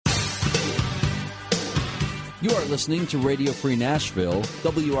You are listening to Radio Free Nashville,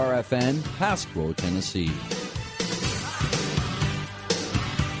 WRFN, Pasco, Tennessee.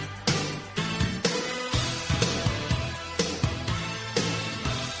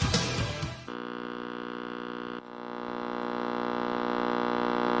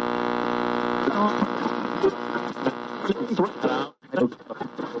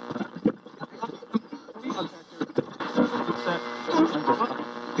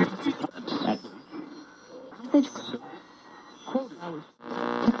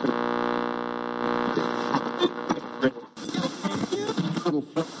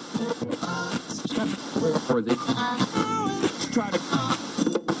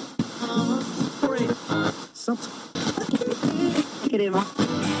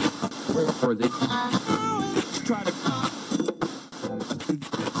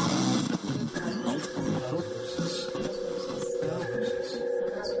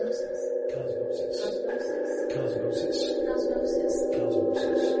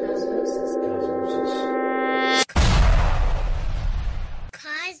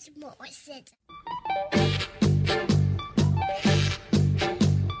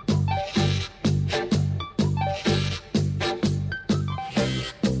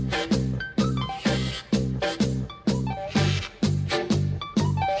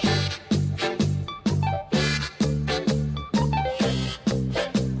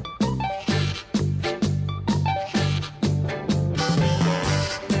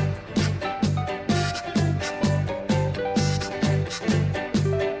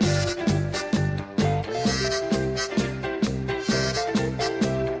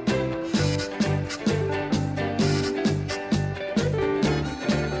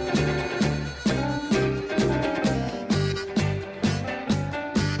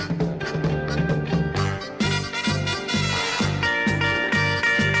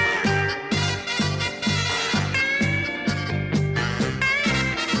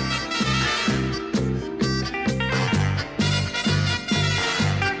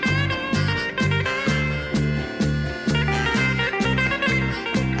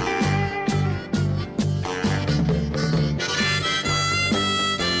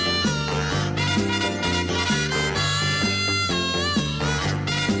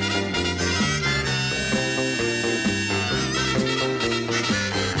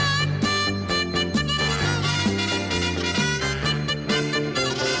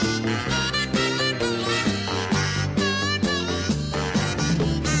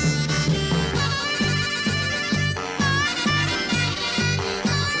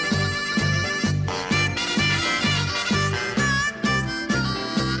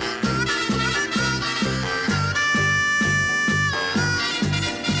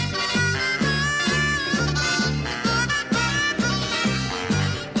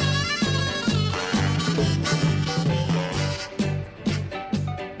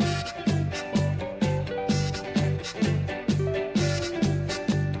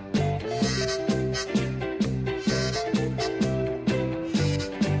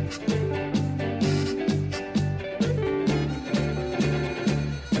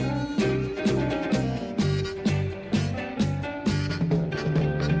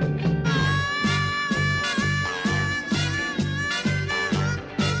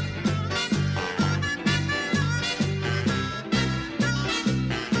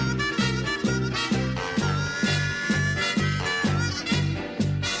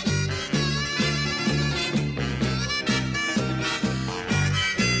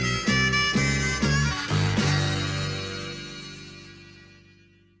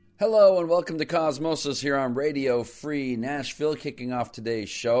 Hello and welcome to Cosmosis here on Radio Free Nashville, kicking off today's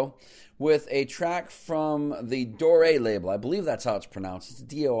show with a track from the Dore label. I believe that's how it's pronounced. It's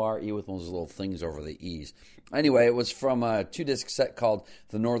D-O-R-E with one of those little things over the E's. Anyway, it was from a 2-disc set called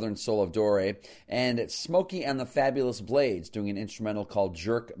The Northern Soul of Dore, and it's Smokey and the Fabulous Blades doing an instrumental called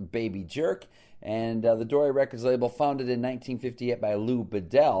Jerk Baby Jerk. And the Dore Records label, founded in 1958 by Lou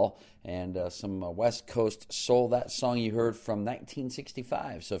Bedell, and some West Coast soul. That song you heard from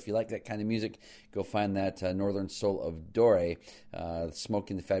 1965. So if you like that kind of music, go find that Northern Soul of Dore,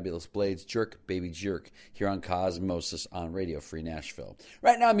 Smoking the Fabulous Blades, Jerk Baby Jerk, here on Cosmosis on Radio Free Nashville.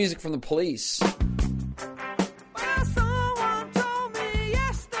 Right now, music from the Police.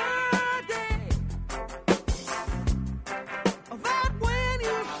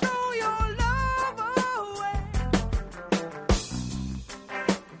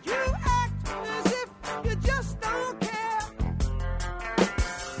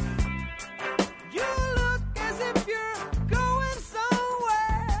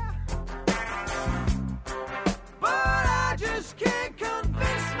 But I just can't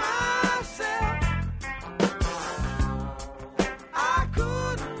convince myself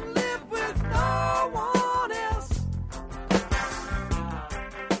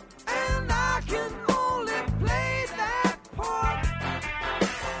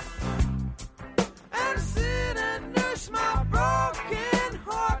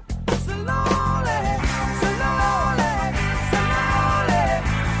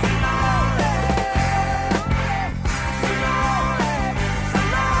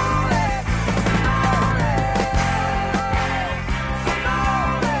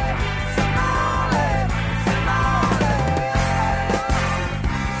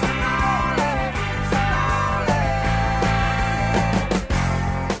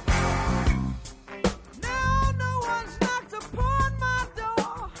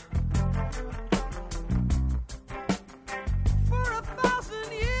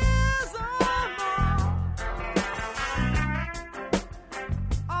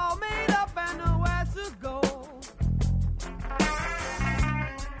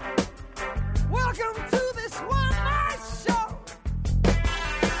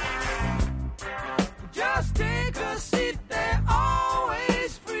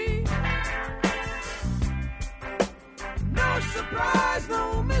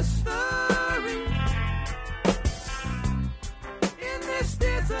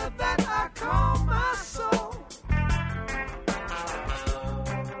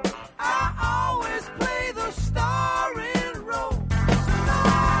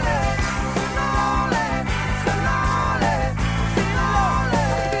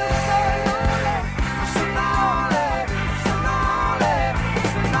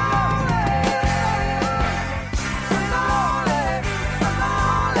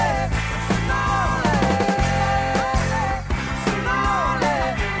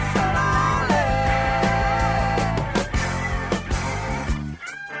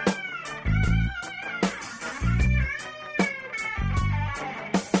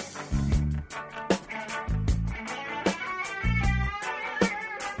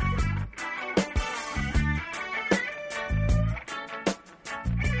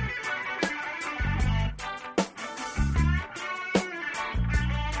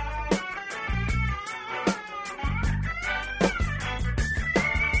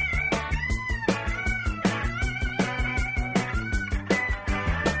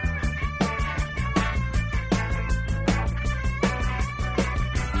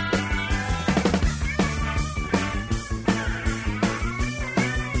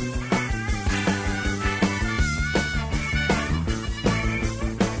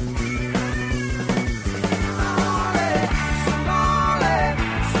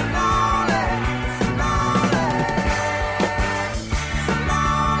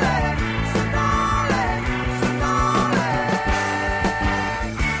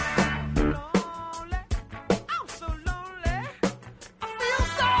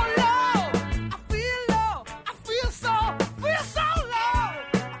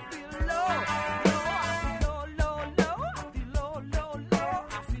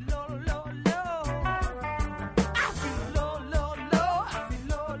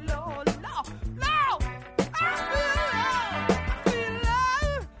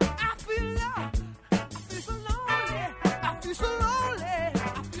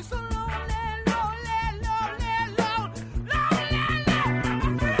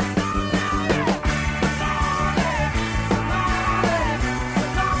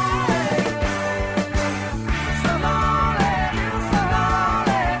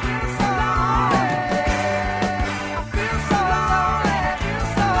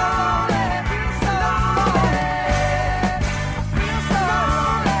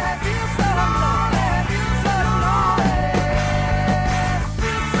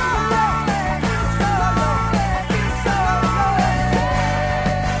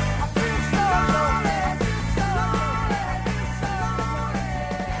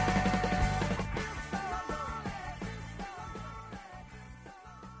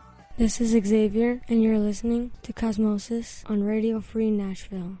This is Xavier, and you're listening to Cosmosis on Radio Free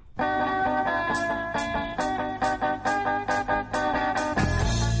Nashville.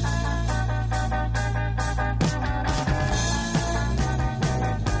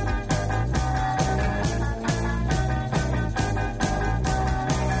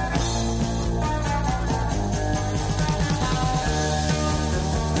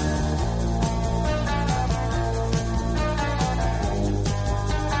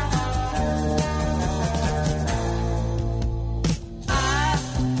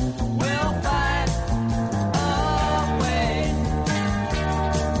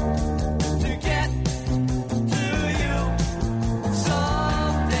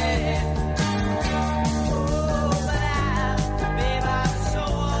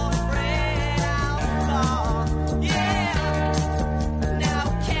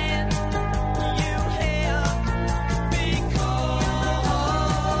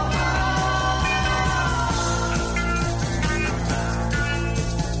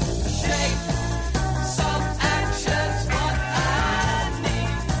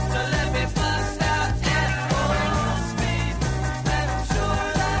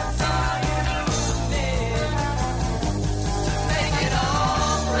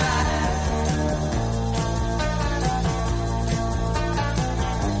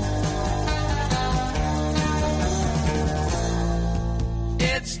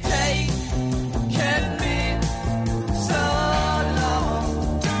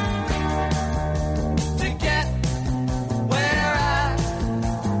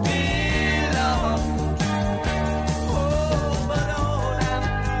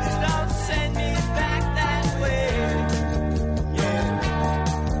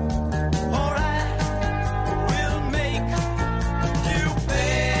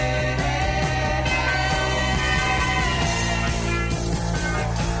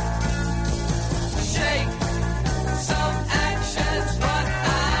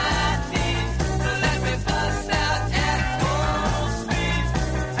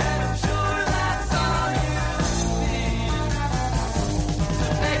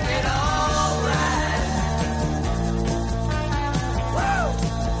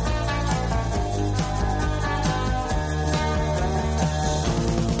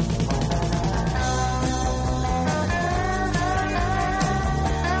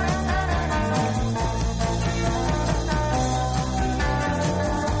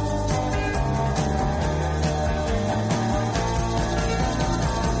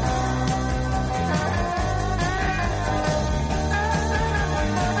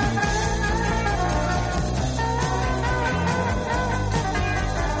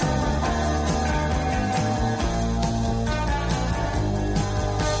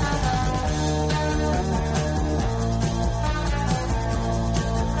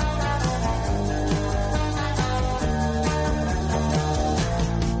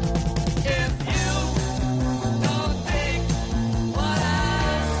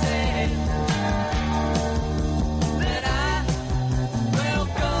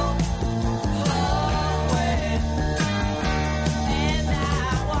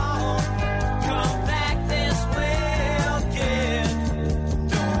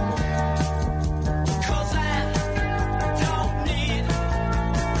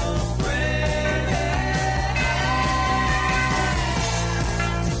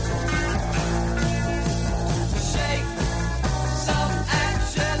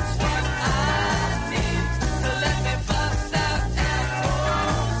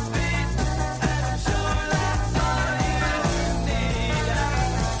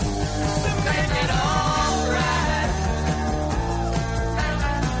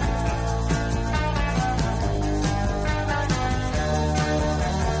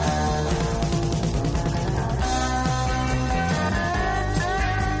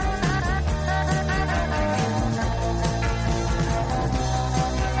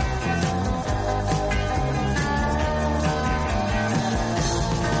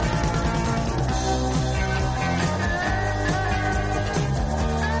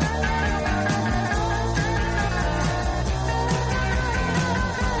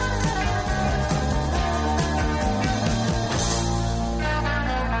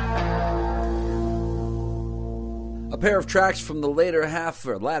 pair of tracks from the latter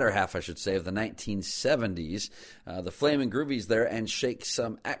half, I should say, of the 1970s. The Flamin' Groovies there, and Shake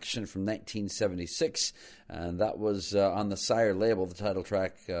Some Action from 1976. And that was on the Sire label, the title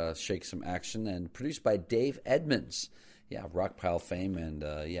track, Shake Some Action, and produced by Dave Edmunds. Rockpile fame, and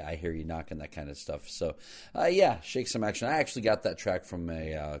I Hear You Knocking, that kind of stuff. So, Shake Some Action. I actually got that track from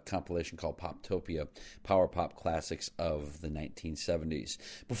a compilation called Poptopia, Power Pop Classics of the 1970s.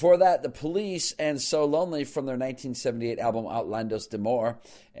 Before that, The Police and So Lonely from their 1978 album Outlandos d'Amor,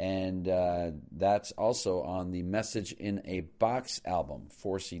 and that's also on the Message in a Box album,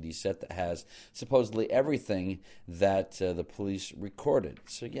 4-CD set that has supposedly everything that the Police recorded.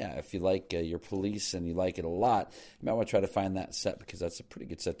 So, if you like your Police and you like it a lot, you might want to try to find that set, because that's a pretty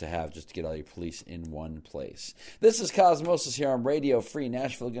good set to have, just to get all your Police in one place. This is Cosmosis here on Radio Free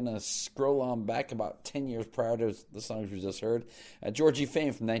Nashville. Going to scroll on back about 10 years prior to the songs we just heard. Georgie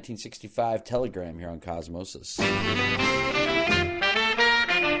Fame from 1965, Telegram here on Cosmosis.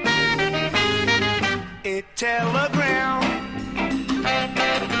 A telegram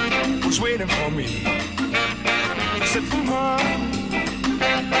was waiting for me. Sent from her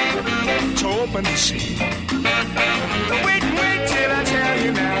to open the sea. Wait till I tell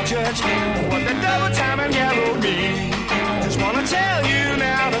you now, Judge, what the double time and yellow mean. Just wanna tell you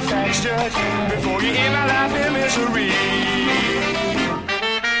now the facts, Judge, before you end my life in misery.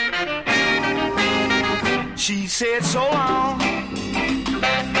 She said so long,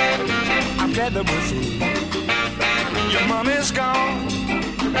 I'm glad that we're through. Your money's gone,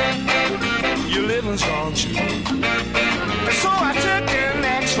 your living's gone too. And so I took an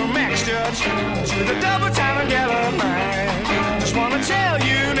X from Max, Judge, to the double time and yellow mine. Just wanna tell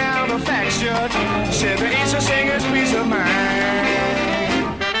you now the facts, Judge. Said there ain't such thing as peace of mind.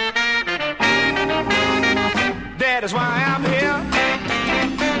 That is why I'm here,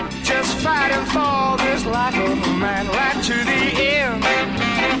 just fighting for this life of mine, right to the end.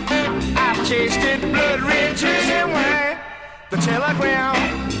 I've tasted blood, red juice and wine. The telegram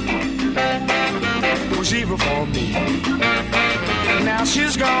was evil for me. Now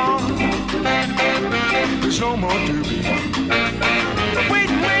she's gone, there's no more doobie. Wait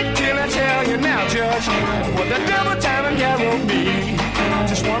till I tell you now, Judge, what the double time and yellow mean.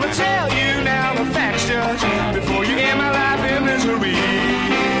 Just wanna tell you now the facts, Judge, before you end my life in misery.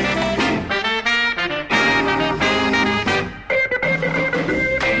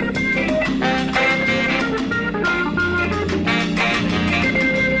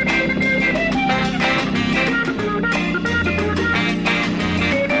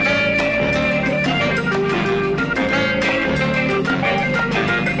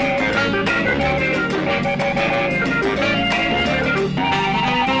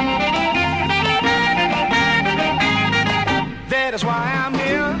 That is why I'm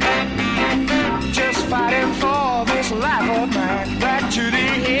here, just fighting for this life of mine, right to the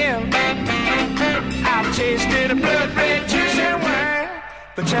end. I've tasted blood, red juice and wine.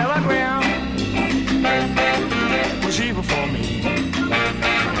 The telegram was evil for me,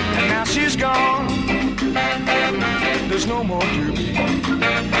 and now she's gone, there's no more doobie.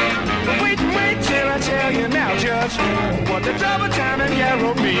 Wait till I tell you now, Judge, what the double time and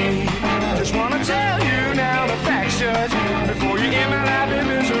yellow mean. Just wanna tell you now the facts, Judge, before you end my life in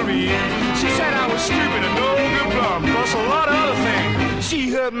misery. She said I was stupid and no good plum, plus a lot of other things. She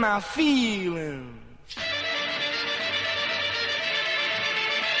hurt my feelings.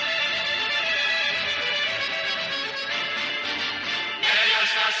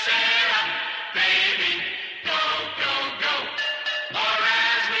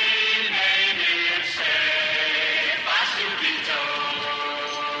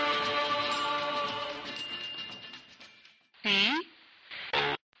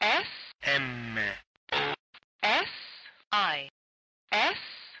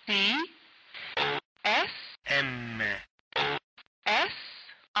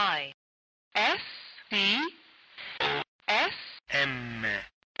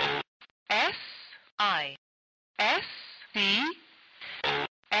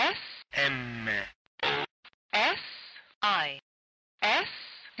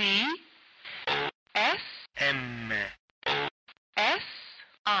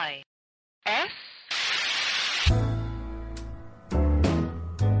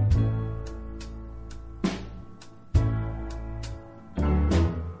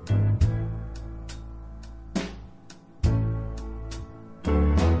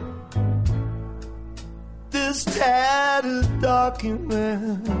 This tattered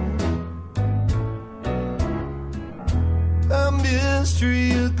document, a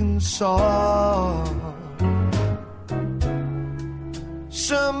mystery you can solve.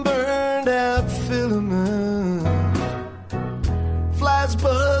 Some burned out filament, flies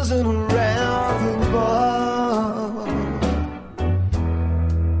buzzing around the bar.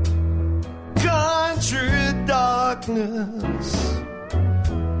 Country darkness,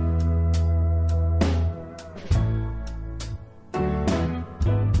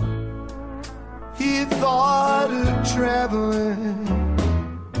 traveling,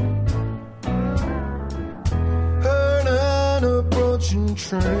 heard an approaching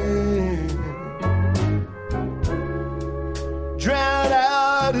train, drowned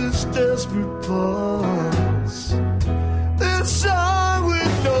out his desperate pulse. This song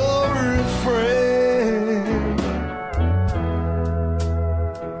with no refrain,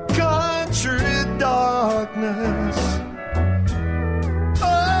 country darkness.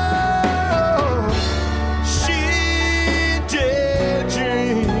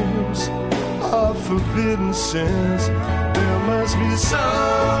 Forbidden sins, there must be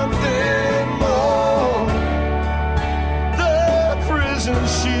something more. The prison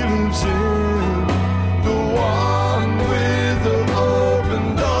she lives in, the one with the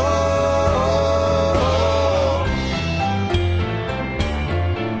open door.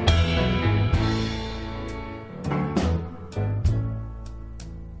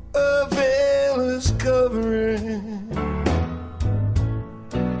 A veil is covering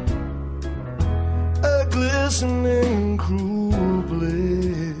glistening cruel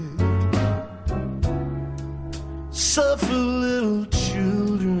blade. Suffer little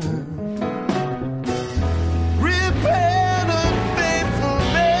children, repent unfaithful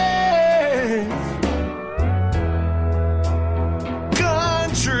faith.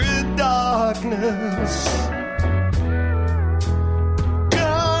 Country darkness,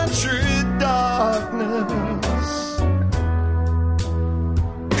 country darkness,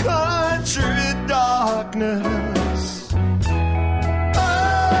 country darkness.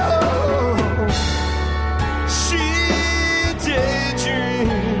 Oh, she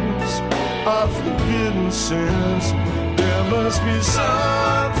daydreams of forbidden sins. There must be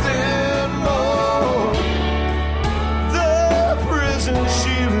something more. The prison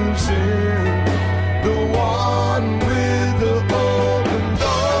she lives in, the one with the open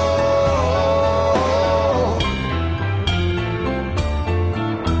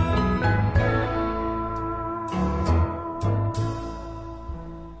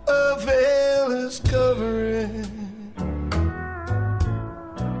covering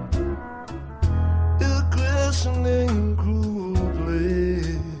the glistening cruel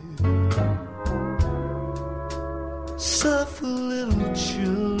blade. Suffer little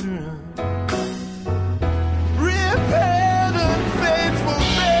children, repent unfaithful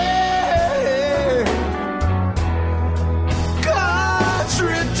faith.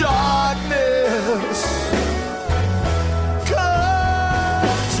 Country darkness,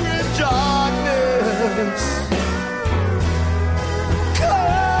 country darkness,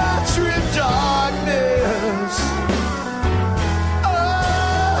 country darkness. Oh,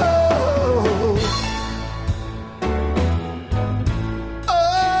 oh.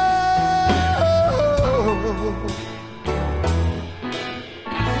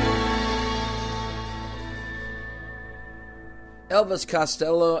 Elvis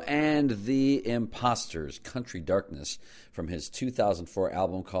Costello and the Imposters, Country Darkness, from his 2004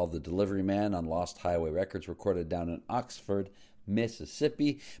 album called The Delivery Man on Lost Highway Records, recorded down in Oxford,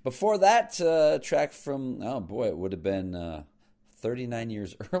 Mississippi. Before that, track from, oh boy, it would have been 39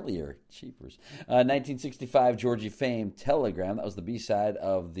 years earlier, cheapers. 1965, Georgie Fame, Telegram. That was the B-side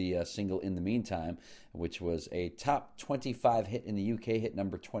of the single In the Meantime, which was a top 25 hit in the UK, hit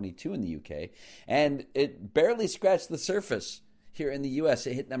number 22 in the UK. And it barely scratched the surface here in the U.S.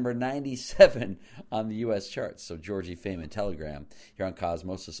 It hit number 97 on the U.S. charts. So Georgie Fame and Telegram here on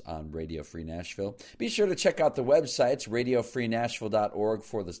Cosmosis on Radio Free Nashville. Be sure to check out the websites, radiofreenashville.org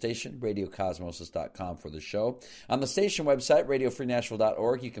for the station, radiocosmosis.com for the show. On the station website,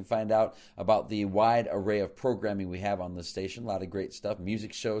 radiofreenashville.org, you can find out about the wide array of programming we have on this station. A lot of great stuff,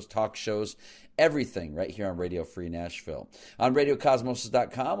 music shows, talk shows, everything right here on Radio Free Nashville. On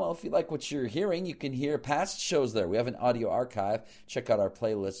radiocosmosis.com, well, if you like what you're hearing, you can hear past shows there. We have an audio archive. Check out our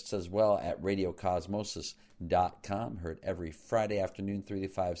playlists as well at radiocosmosis.com. Heard every Friday afternoon, 3 to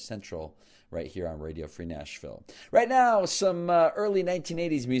 5 Central, right here on Radio Free Nashville. Right now, some early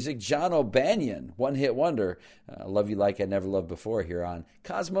 1980s music. John O'Banion, one-hit wonder. Love You Like I Never Loved Before here on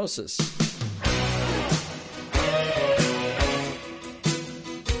Cosmosis.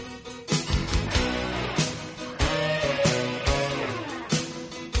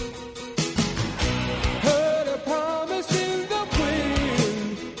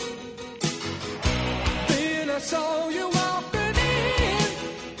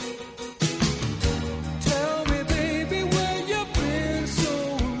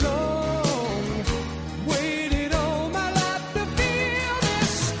 Waited all my life to feel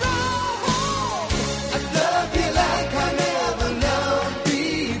this strong.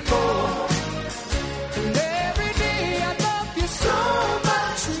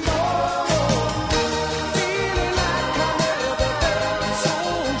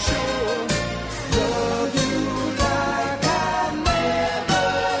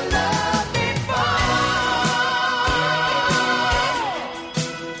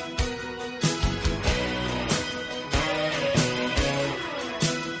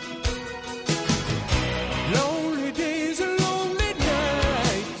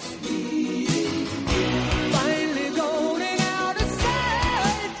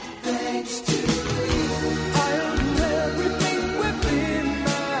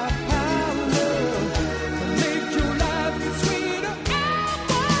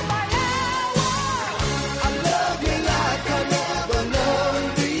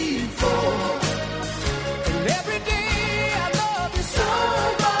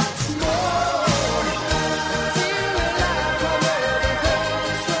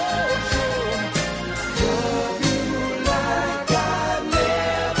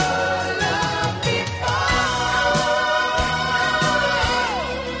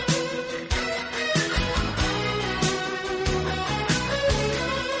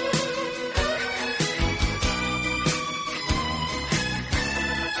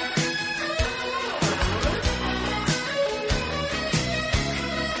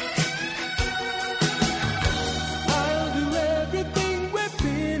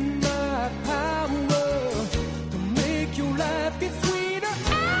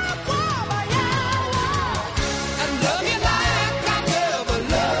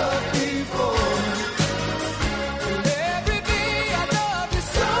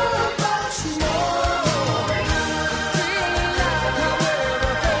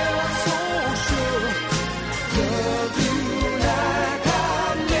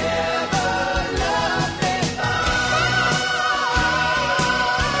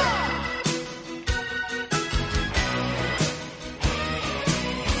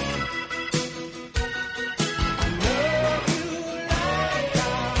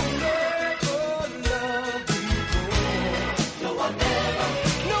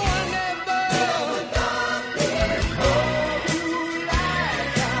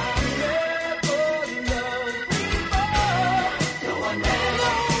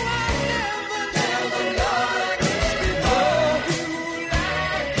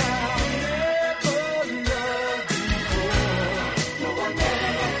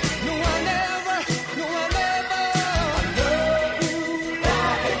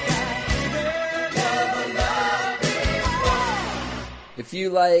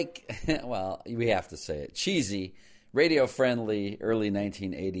 like, well, we have to say it, cheesy, radio-friendly, early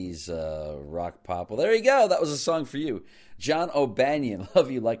 1980s rock pop? Well, there you go. That was a song for you. John O'Banion, Love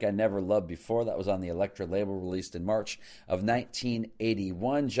You Like I Never Loved Before. That was on the Elektra label, released in March of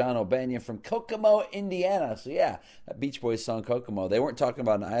 1981. John O'Banion from Kokomo, Indiana. So yeah, that Beach Boys song, Kokomo. They weren't talking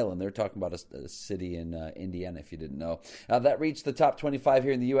about an island. They were talking about a city in Indiana, if you didn't know. That reached the top 25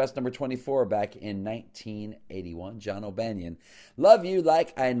 here in the U.S., number 24 back in 1981. John O'Banion, Love You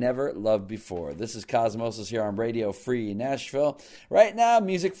Like I Never Loved Before. This is Cosmosis here on Radio Free Nashville. Right now,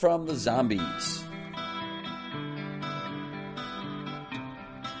 music from the Zombies.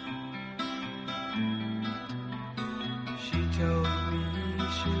 Told me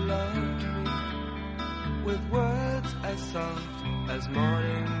she loved me with words as soft as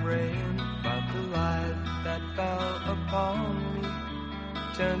morning rain, but the light that fell upon me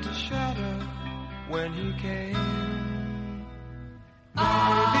turned to shadow when he came. Maybe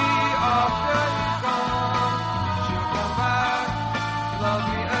after he's gone, she'll come back, love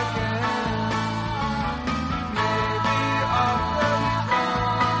me again. Maybe after he's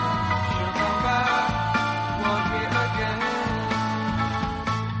gone, she'll come back, want me again.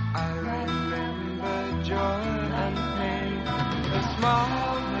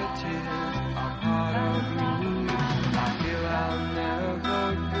 Smile, her tears are part of me. I feel I'll never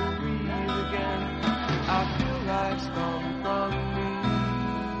breathe again. I feel life's gone from me.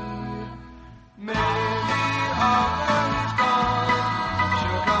 Maybe after he's gone,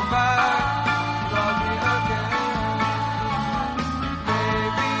 she'll come back, love me again.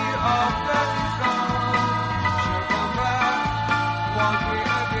 Maybe after he's gone, she'll come back, want me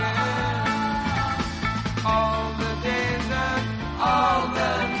again. All the days and all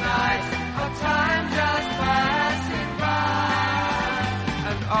the nights of time just passing by,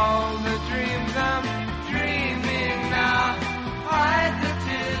 and all the dreams I'm dreaming now hide the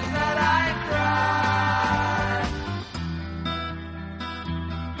tears that I cry.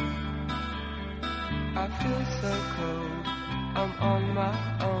 I feel so cold, I'm on my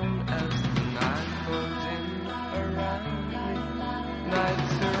own as the night falls in around me. Night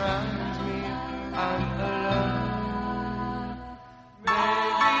surrounds me, I'm alone.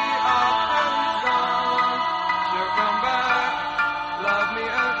 Maybe after he's gone, she'll come back, love me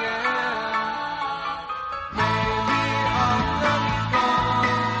again. Maybe after he's gone,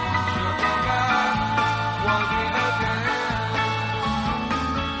 she'll come back, want me again.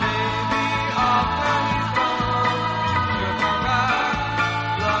 Maybe after he's gone, she'll come back,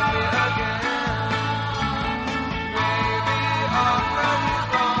 love me again. Maybe after he's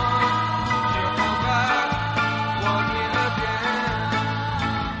gone, she'll come back, want me again.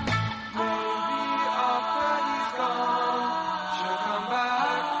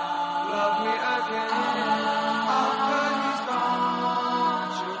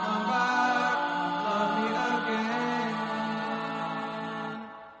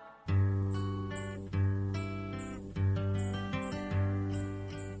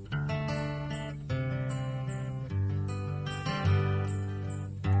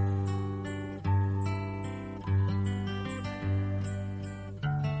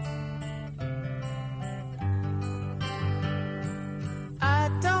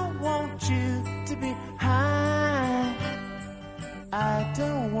 I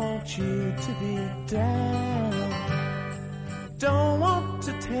don't want you to be down. Don't want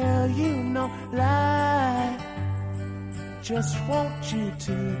to tell you no lie. Just want you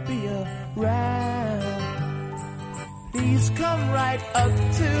to be around. Please come right up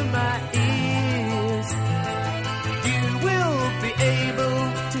to my ears. You will be able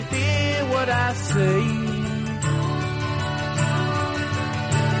to hear what I say.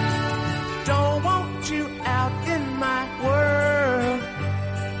 Don't want you out in my world.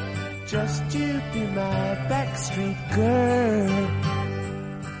 Just you be my backstreet girl.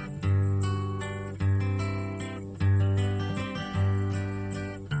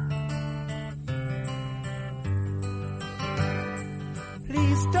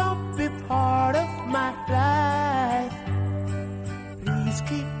 Please don't be part of my life. Please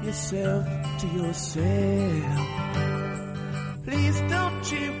keep yourself to yourself. Please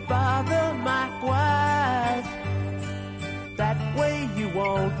don't you bother my wife. That way you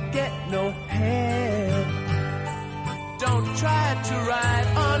won't get no help. Don't try to ride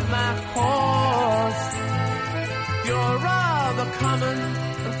on my horse. You're rather common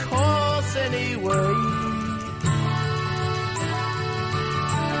and coarse anyway.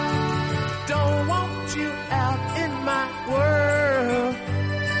 Don't want you out in my world.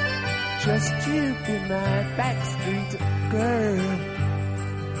 Just you be my backstreet girl.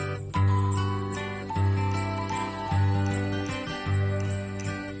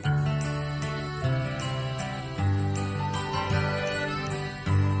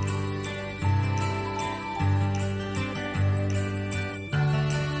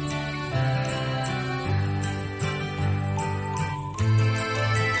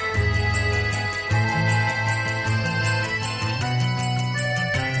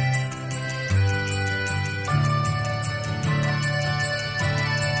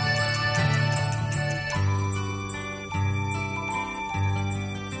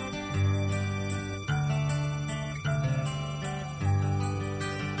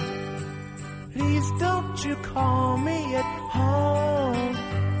 won't you call me at home?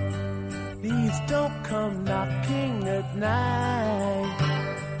 These don't come knocking at night.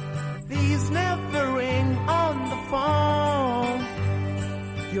 These never ring on the phone.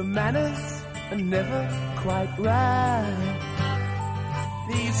 Your manners are never quite right.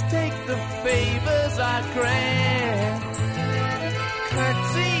 These take the favors I grant.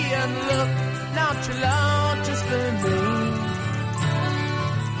 Curtsy and look nonchalant just for me.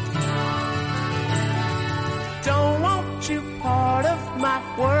 Don't want you part of my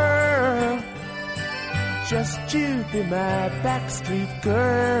world. Just you be my backstreet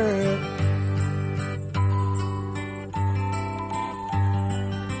girl.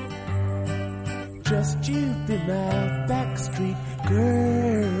 Just you be my backstreet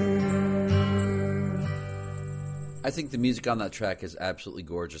girl. I think the music on that track is absolutely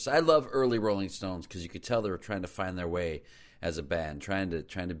gorgeous. I love early Rolling Stones because you could tell they were trying to find their way as a band, trying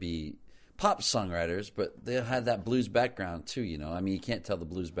to be pop songwriters, but they had that blues background too, you know. I mean, you can't tell the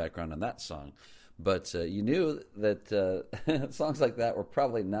blues background on that song, but you knew that songs like that were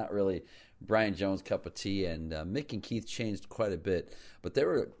probably not really Brian Jones' cup of tea, and Mick and Keith changed quite a bit, but they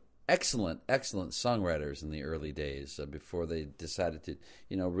were excellent songwriters in the early days before they decided to,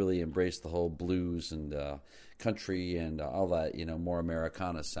 you know, really embrace the whole blues and country and all that, you know, more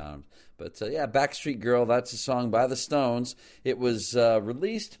Americana sound. But yeah, Backstreet Girl, that's a song by the Stones. It was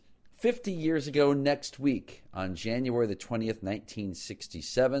released 50 years ago next week on January the 20th,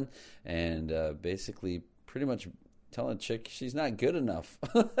 1967, and basically pretty much telling a chick she's not good enough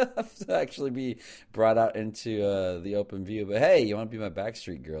to actually be brought out into the open view. But hey, you want to be my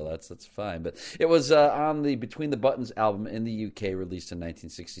Backstreet Girl, that's fine. But it was on the Between the Buttons album in the UK, released in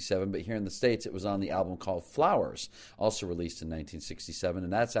 1967. But here in the States, it was on the album called Flowers, also released in 1967.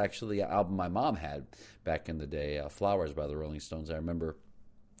 And that's actually an album my mom had back in the day, Flowers by the Rolling Stones. I remember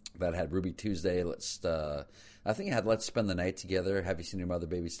that had Ruby Tuesday. I think it had Let's Spend the Night Together. Have You Seen Your Mother,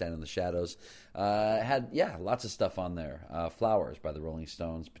 Baby, Stand in the Shadows? It had, lots of stuff on there. Flowers by the Rolling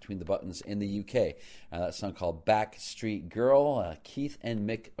Stones, Between the Buttons in the UK. That song called Backstreet Girl, Keith and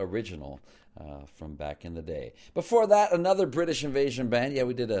Mick original from back in the day. Before that, another British invasion band. Yeah,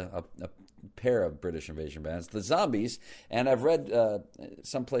 we did a pair of British invasion bands, the Zombies, and I've read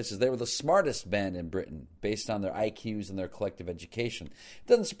some places they were the smartest band in Britain based on their IQs and their collective education. It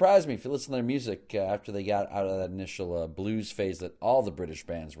doesn't surprise me if you listen to their music after they got out of that initial blues phase that all the British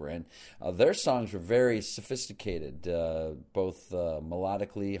bands were in. Their songs were very sophisticated, both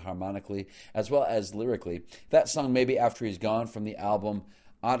melodically, harmonically, as well as lyrically. That song, Maybe After He's Gone, from the album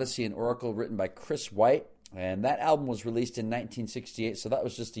Odyssey and Oracle, written by Chris White. And that album was released in 1968, so that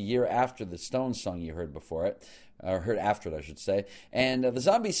was just a year after the Stones song you heard before it, or heard after it, I should say. And the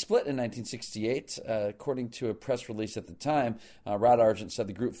Zombies split in 1968. According to a press release at the time, Rod Argent said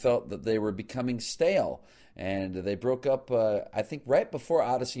the group felt that they were becoming stale. And they broke up, I think, right before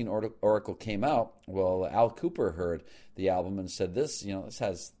Odyssey and Oracle came out. Well, Al Cooper heard the album and said, this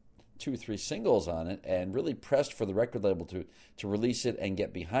has 2 or 3 singles on it, and really pressed for the record label to release it and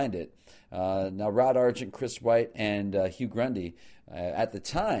get behind it. Now, Rod Argent, Chris White, and Hugh Grundy at the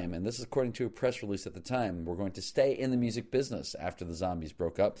time, and this is according to a press release at the time, were going to stay in the music business after the Zombies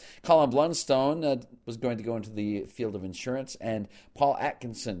broke up. Colin Blunstone was going to go into the field of insurance, and Paul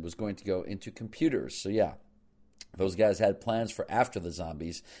Atkinson was going to go into computers. So yeah, those guys had plans for after the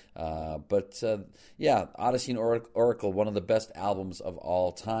Zombies. Odyssey and Oracle, one of the best albums of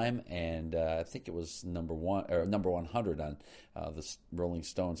all time, and I think it was number 100 on the Rolling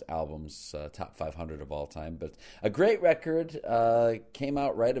Stones albums, top 500 of all time. But a great record, came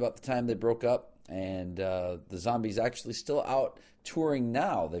out right about the time they broke up, and the Zombies actually still out touring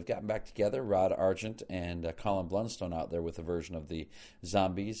now. They've gotten back together, Rod Argent and Colin Blunstone out there with a version of the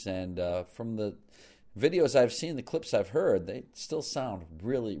Zombies, and from the videos I've seen, the clips I've heard, they still sound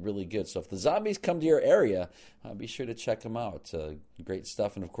really, really good. So if the Zombies come to your area, be sure to check them out. Great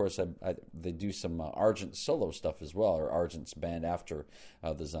stuff. And of course, they do some Argent solo stuff as well, or Argent's band after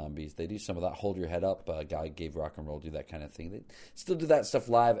the Zombies. They do some of that Hold Your Head Up, God Gave Rock and Roll, do that kind of thing. They still do that stuff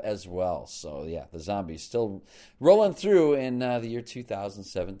live as well. So yeah, the Zombies still rolling through in the year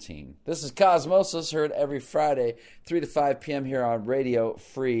 2017. This is Cosmosis, heard every Friday, 3 to 5 p.m. here on Radio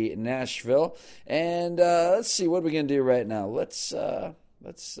Free Nashville. And let's see, what are we going to do right now? Let's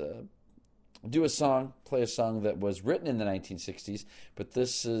do a song, play a song that was written in the 1960s, but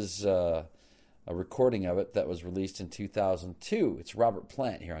this is a recording of it that was released in 2002. It's Robert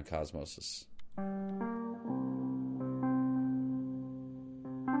Plant here on Cosmosis.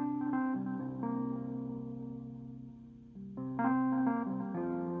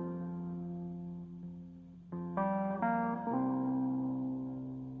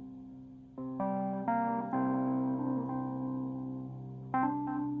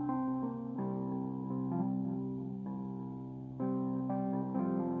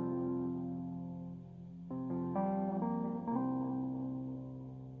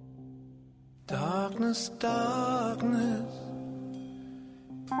 Darkness, darkness,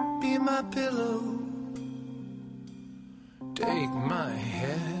 be my pillow. Take my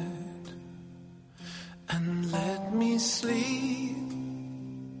head and let me sleep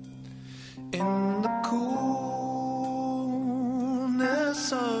in the coolness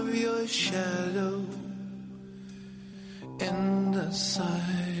of your shadow, in the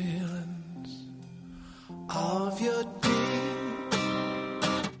silence of your deep.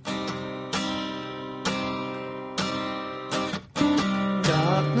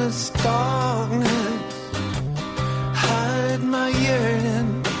 Darkness, darkness, hide my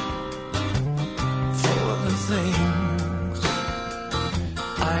yearning for the things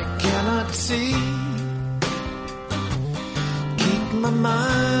I cannot see. Keep my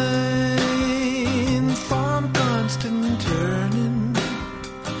mind from constant turning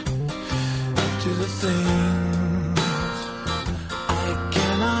to the things I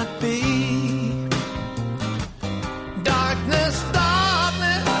cannot be. Darkness,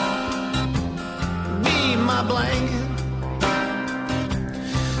 darkness, be my blanket.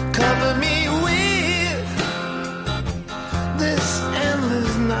 Cover me with this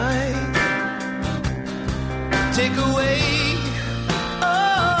endless night. Take away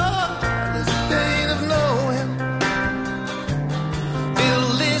this pain of knowing. Fill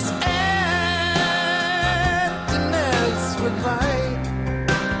this emptiness with light.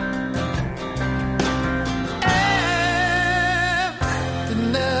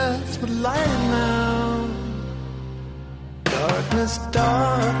 Emptiness with light now. Darkness,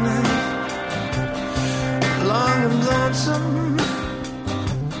 darkness, long and lonesome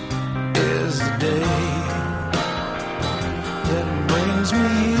is the day that brings me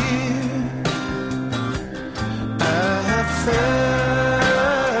here. I have found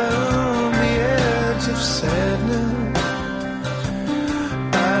the edge of sadness.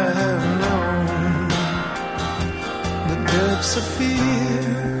 I have known the depths of fear.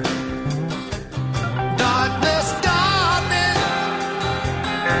 Darkness, darkness,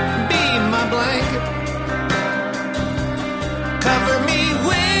 be my blanket. Cover me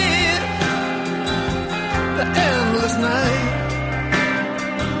with the endless night.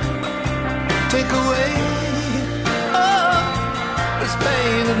 Take away this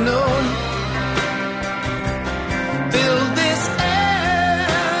pain of knowing. Fill this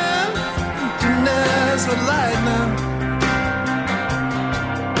emptiness with light now.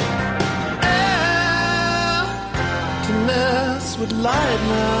 Emptiness with light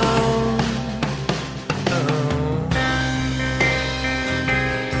now.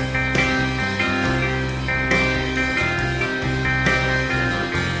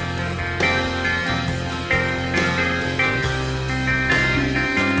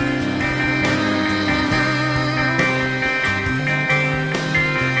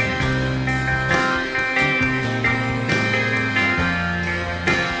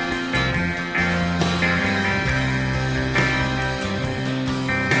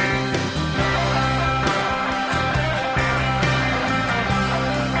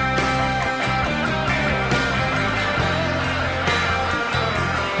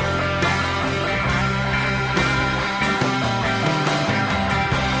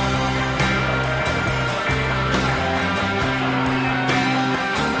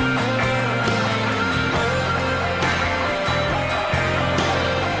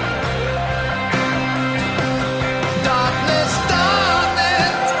 Darkness,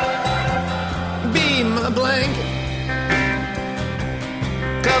 darkness, be my blanket.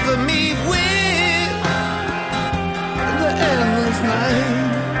 Cover me with the endless night.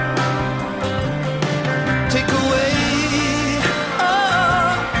 Take away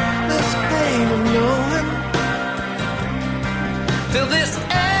this pain of knowing. Fill this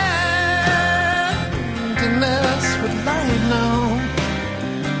emptiness with light now.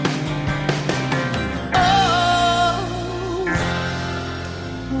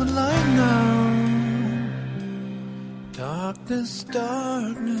 Darkness,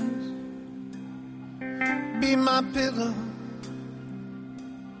 darkness, be my pillow.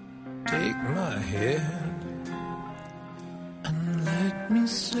 Take my head and let me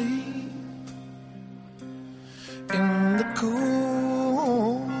sleep in the coolness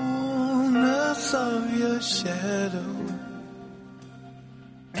of your shadow,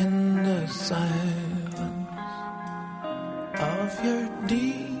 in the silence of your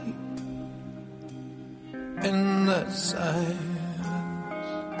deep, in the silence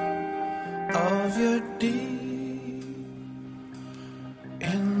of your deep,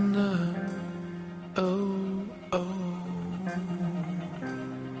 in the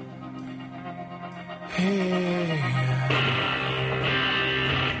hey,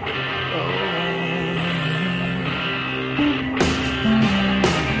 oh.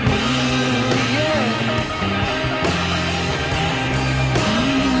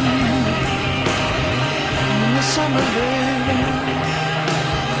 me, baby.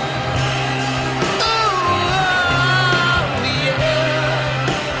 Oh, yeah.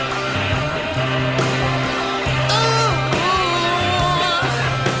 Oh,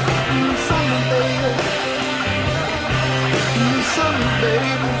 summer, baby. Summer,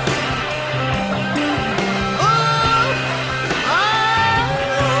 baby.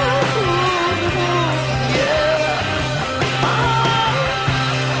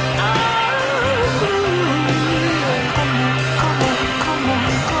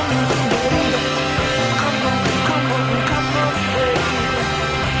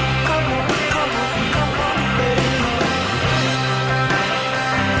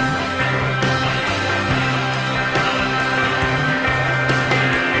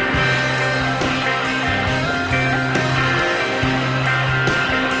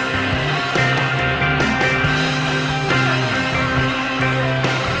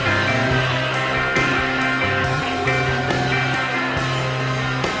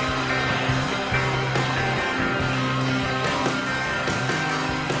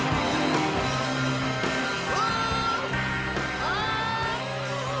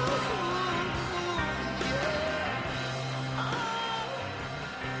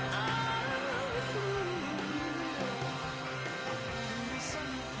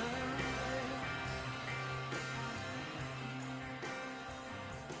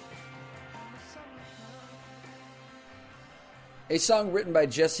 A song written by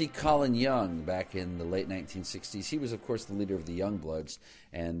Jesse Colin Young back in the late 1960s. He was, of course, the leader of the Youngbloods,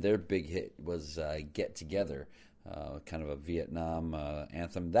 and their big hit was Get Together, kind of a Vietnam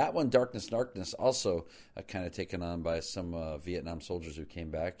anthem. That one, Darkness, Darkness, also kind of taken on by some Vietnam soldiers who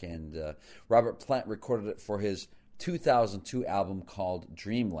came back, and Robert Plant recorded it for his 2002 album called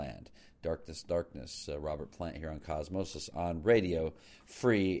Dreamland. Darkness, Darkness, Robert Plant here on Cosmosis on Radio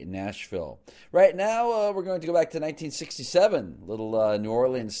Free Nashville. Right now, we're going to go back to 1967. Little New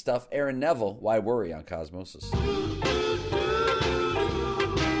Orleans stuff. Aaron Neville, Why Worry on Cosmosis.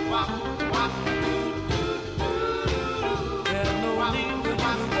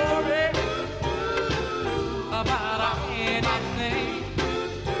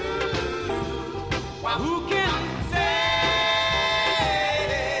 Who can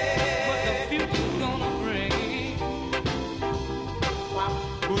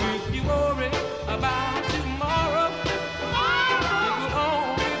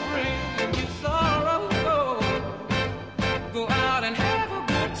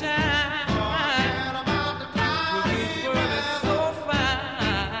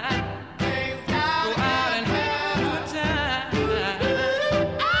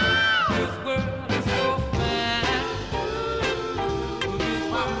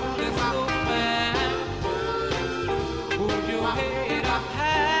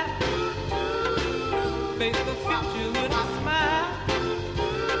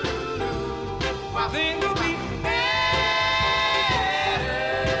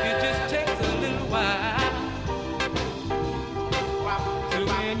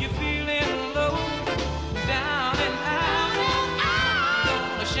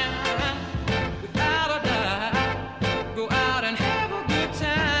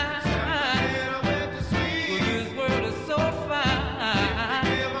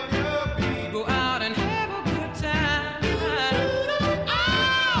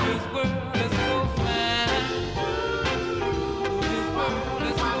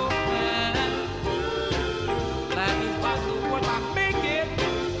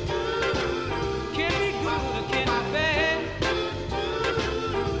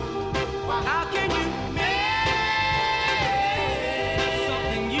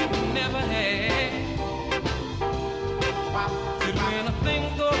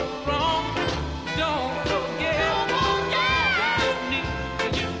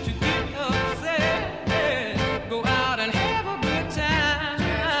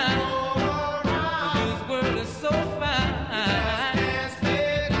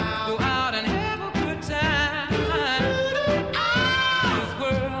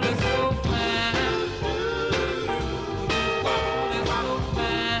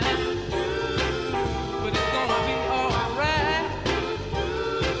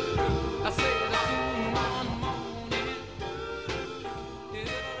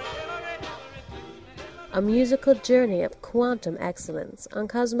A musical journey of quantum excellence on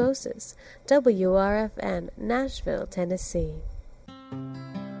Cosmosis, WRFN, Nashville, Tennessee.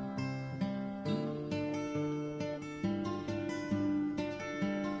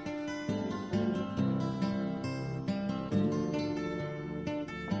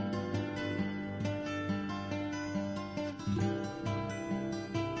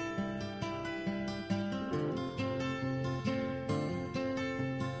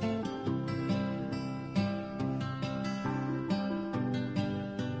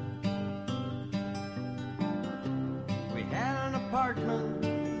 apartment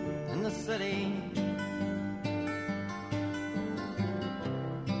in the city.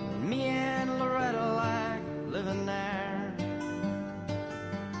 Me and Loretta like living there.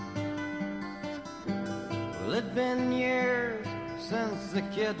 Well, it'd been years since the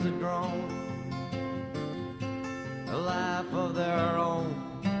kids had grown a life of their own,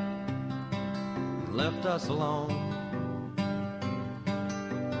 left us alone.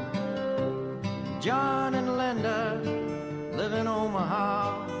 John and Linda live in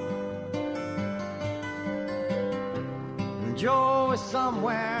Omaha, and Joe is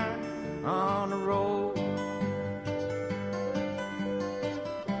somewhere on the road.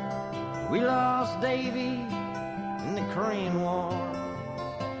 We lost Davy in the Korean War,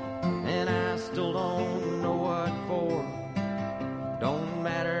 and I still don't know what for. Don't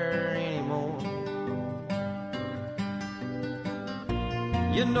matter anymore.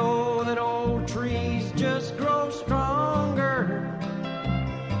 You know that old trees just grow stronger,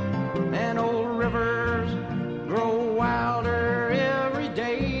 and old rivers grow wilder every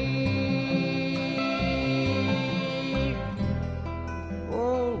day.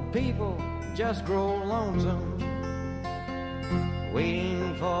 Old people just grow lonesome,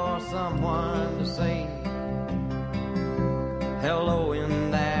 waiting for someone to say hello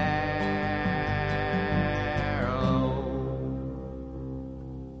in there.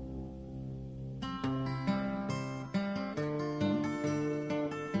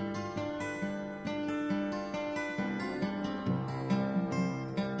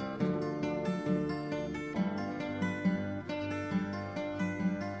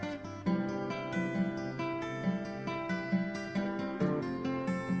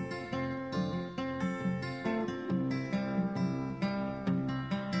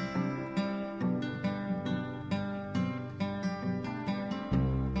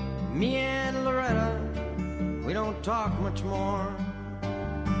 Me and Loretta, we don't talk much more.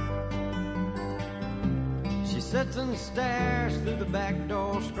 She sits and stares through the back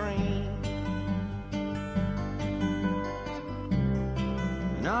door screen,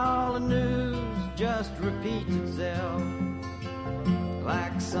 and all the news just repeats itself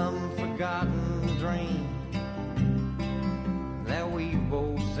like some forgotten dream that we've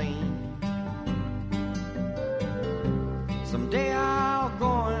both seen. Someday I'll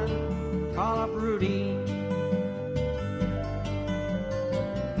go and call up Rudy.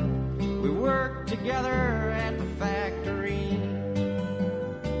 We worked together at the factory.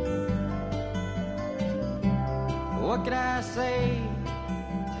 What could I say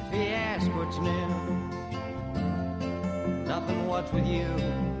if he asked what's new? Nothing, what's with you?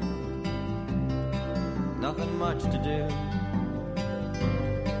 Nothing much to do.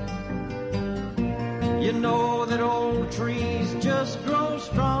 You know that old trees just grow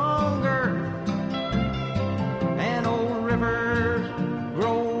stronger, and old rivers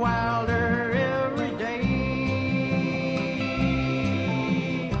grow wilder every day.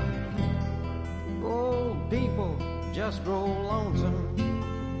 Old people just grow lonesome,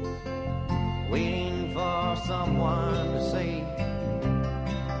 waiting for someone to say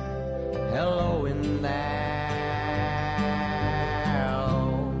hello in there.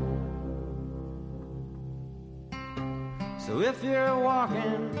 So if you're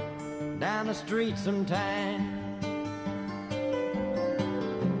walking down the street sometime,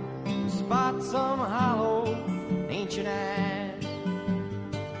 spot some hollow ancient eyes,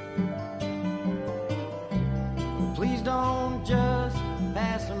 please don't just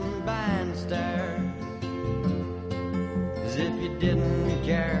pass them by and stare as if you didn't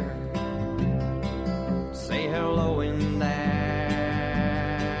care. Say hello in there.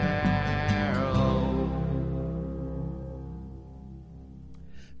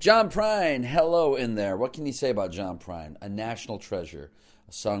 John Prine, hello in there. What can you say about John Prine? A national treasure,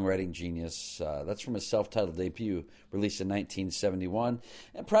 a songwriting genius. That's from his self-titled debut, released in 1971.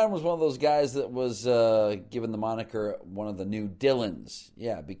 And Prine was one of those guys that was given the moniker one of the new Dylans.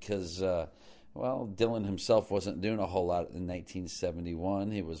 Yeah, because, Dylan himself wasn't doing a whole lot in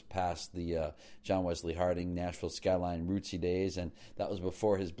 1971. He was past the John Wesley Harding, Nashville Skyline rootsy days, and that was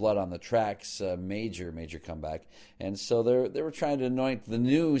before his Blood on the Tracks major comeback. And so they were trying to anoint the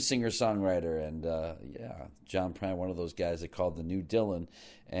new singer-songwriter, and John Prine, one of those guys they called the new Dylan,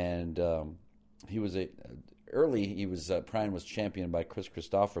 and he was Prine was championed by Chris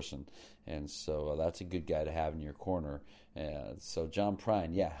Christopherson, and so that's a good guy to have in your corner. So John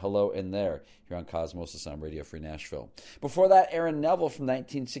Prine, hello in there, here on Cosmosis on Radio Free Nashville. Before that, Aaron Neville from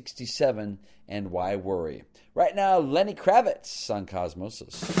 1967, and Why Worry? Right now, Lenny Kravitz on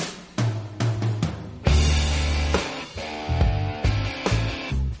Cosmosis.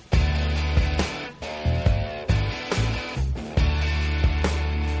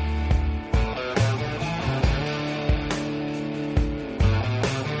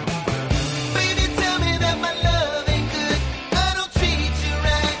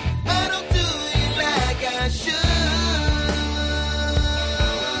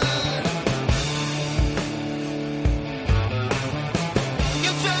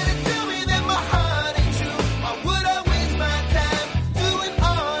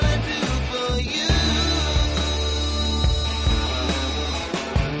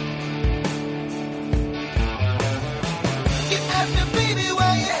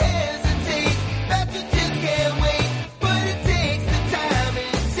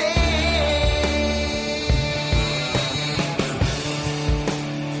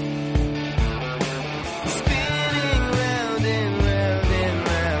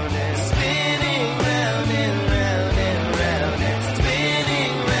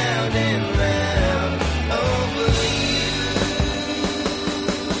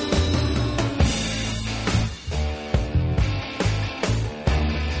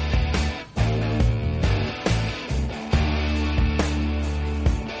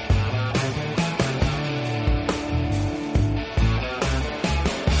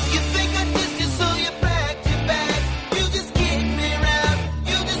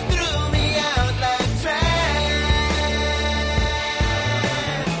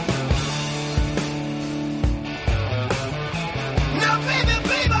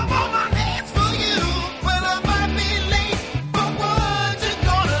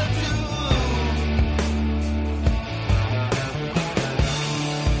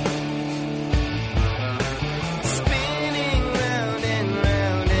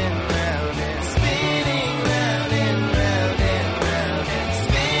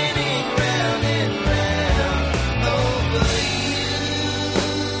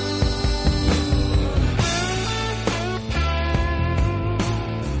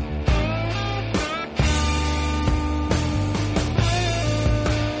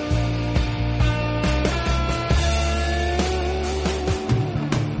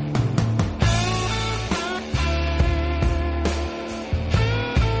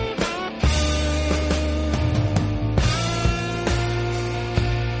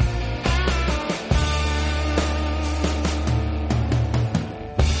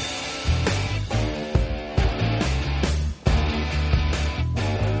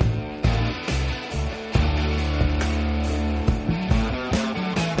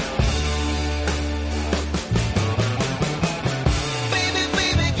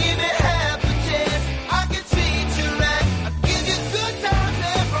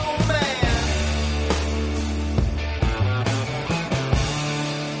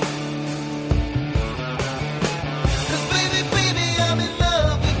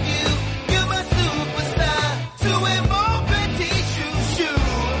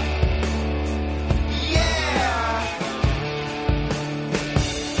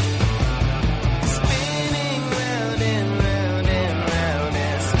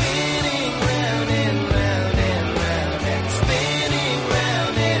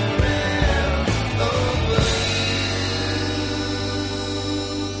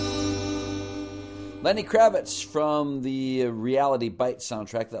 Lenny Kravitz from the Reality Bites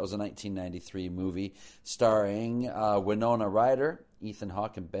soundtrack. That was a 1993 movie starring Winona Ryder, Ethan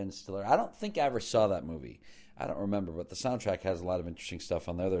Hawke, and Ben Stiller. I don't think I ever saw that movie. I don't remember, but the soundtrack has a lot of interesting stuff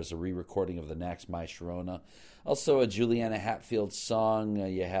on there. There's a re-recording of the Nax My Sharona. Also a Juliana Hatfield song.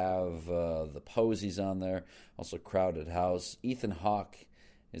 You have the Posies on there. Also Crowded House. Ethan Hawke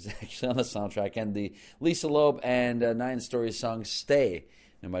is actually on the soundtrack. And the Lisa Loeb and Nine Stories song Stay.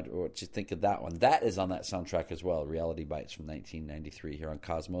 No matter what you think of that one. That is on that soundtrack as well. Reality Bites from 1993 here on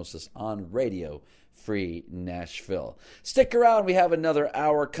Cosmosis on Radio Free Nashville. Stick around. We have another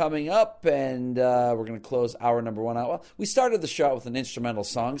hour coming up, and we're going to close hour number one out. Well, we started the show out with an instrumental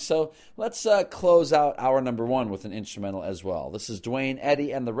song, so let's close out hour number one with an instrumental as well. This is Dwayne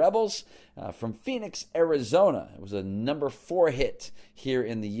Eddy and the Rebels from Phoenix, Arizona. It was a number 4 hit here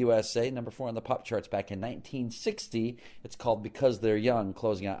in the USA, number 4 on the pop charts back in 1960. It's called Because They're Young,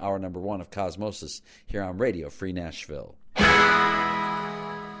 closing out hour number one of Cosmosis here on Radio Free Nashville.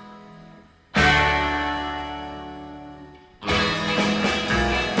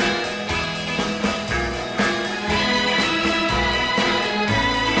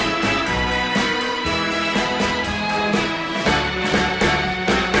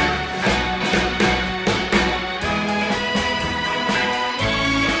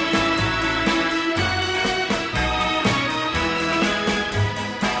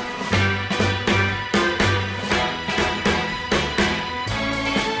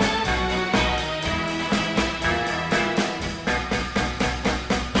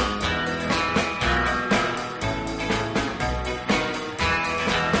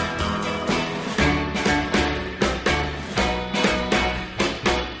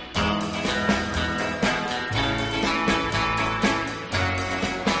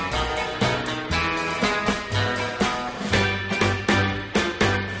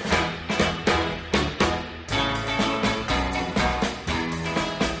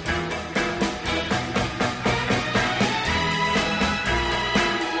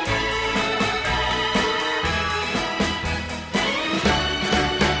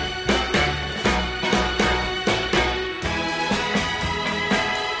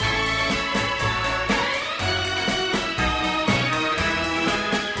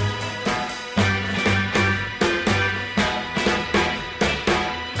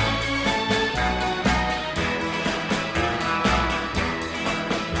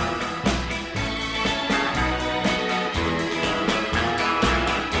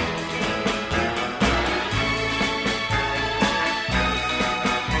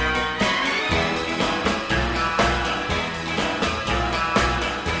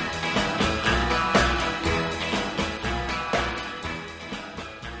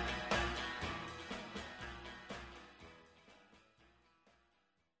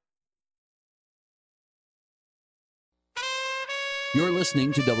 You're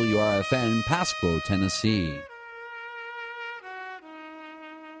listening to WRFN Pasco, Tennessee.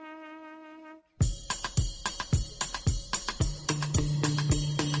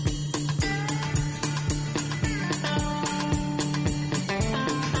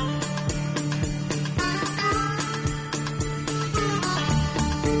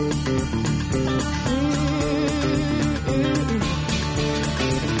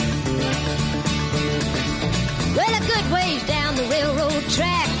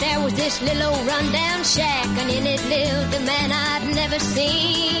 Little old rundown shack, and in it lived a man I'd never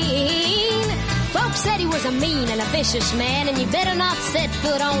seen. Folks said he was a mean and a vicious man, and you better not set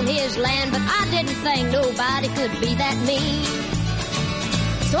foot on his land, but I didn't think nobody could be that mean.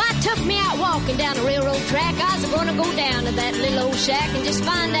 So I took me out walking down the railroad track. I was gonna go down to that little old shack and just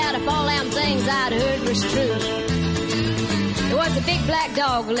find out if all them things I'd heard was true. There was a big black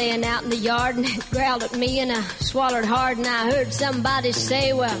dog laying out in the yard, and it growled at me, and I swallowed hard, and I heard somebody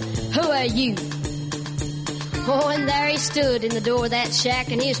say, well, who are you? Oh, and there he stood in the door of that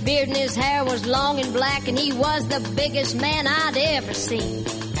shack, and his beard and his hair was long and black, and he was the biggest man I'd ever seen.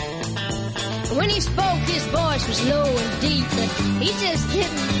 When he spoke, his voice was low and deep, but he just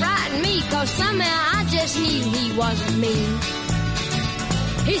didn't frighten me, 'cause somehow I just knew he wasn't mean.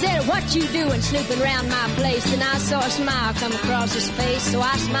 He said, what you doing snooping around my place? And I saw a smile come across his face, so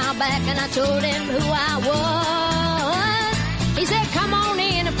I smiled back and I told him who I was. He said, come on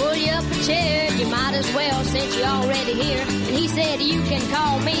in and pull you up a chair. You might as well since you're already here. And he said, you can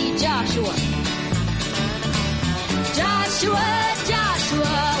call me Joshua. Joshua,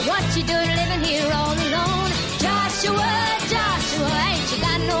 Joshua, what you doing living here all alone? Joshua, Joshua, ain't you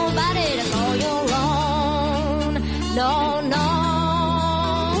got nobody to call your own? No, no.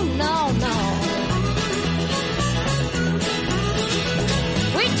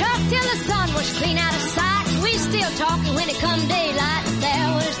 Till the sun was clean out of sight, we still talking when it come daylight.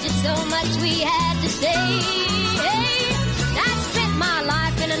 There was just so much we had to say. Hey, I spent my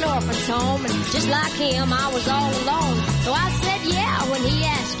life in an orphan's home, and just like him, I was all alone. So I said yeah when he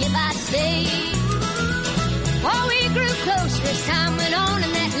asked if I'd stay. Oh, we grew closer as time went on,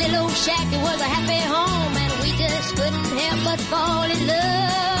 and that little old shack, it was a happy home, and we just couldn't help but fall in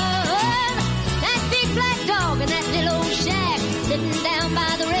love. That big black dog and that little old shack, sitting down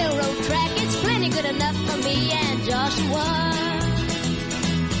by the railroad track, it's plenty good enough for me and Joshua.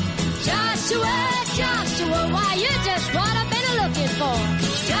 Joshua, Joshua, why you just what I've been looking for.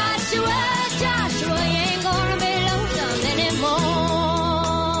 Joshua, Joshua, you ain't gonna be lonesome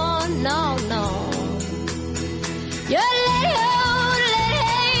anymore. No, no. You're lady, oh,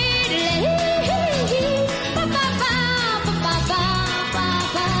 lady,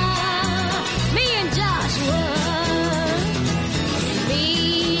 ba-ba-ba-ba-ba-ba-ba. Me and Joshua.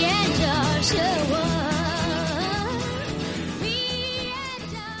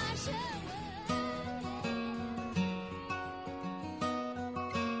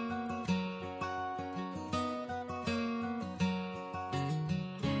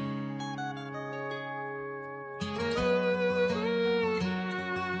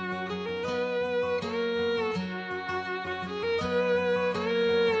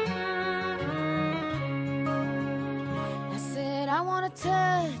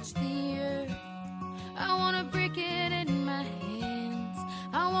 Touch the earth, I wanna break it in my hands.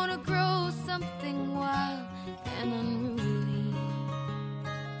 I wanna grow something wild and unruly.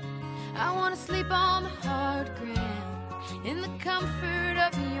 I wanna sleep on the hard ground in the comfort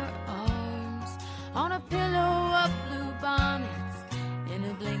of your arms, on a pillow of blue bonnets, in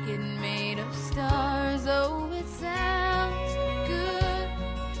a blanket made of stars. Oh, it sounds good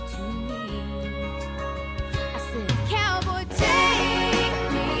to me. I said, cowboy, take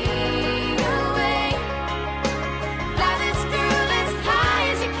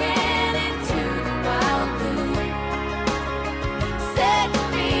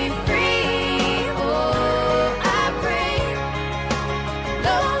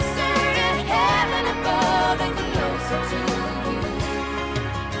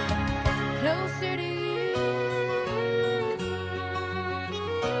closer to you.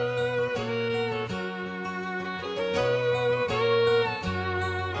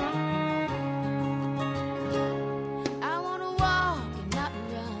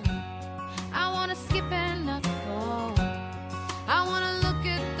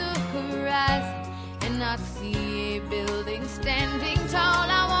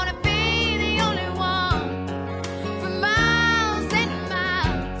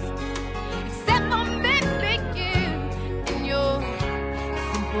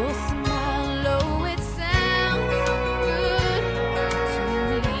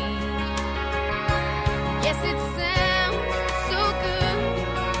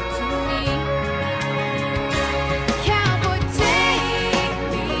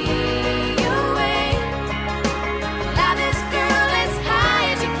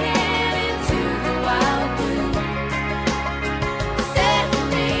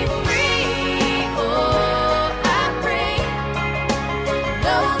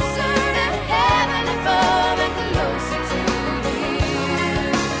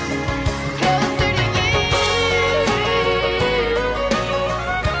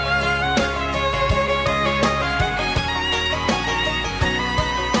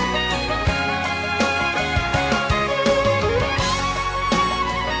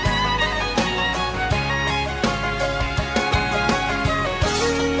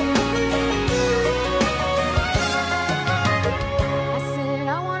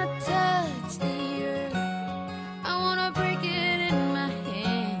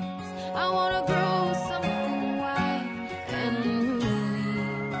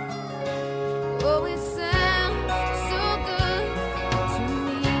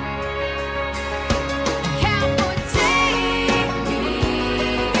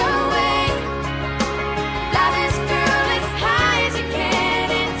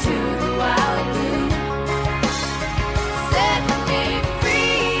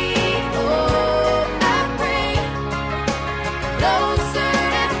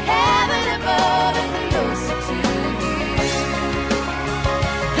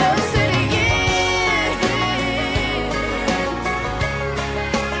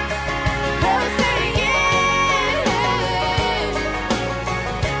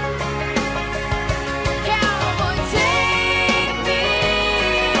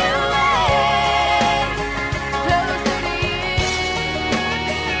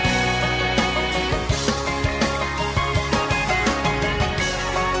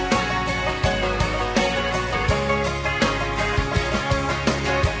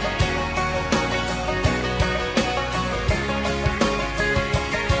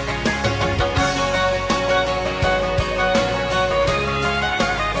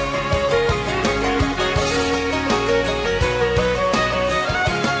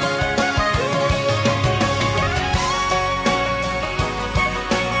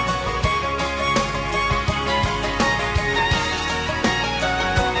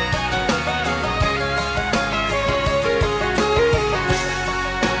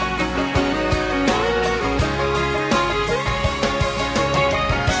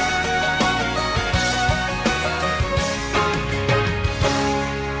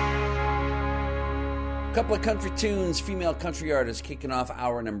 country tunes, female country artists kicking off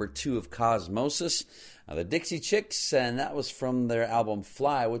hour number 2 of Cosmosis. The Dixie Chicks, and that was from their album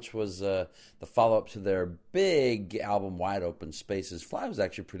Fly, which was the follow-up to their big album Wide Open Spaces. Fly was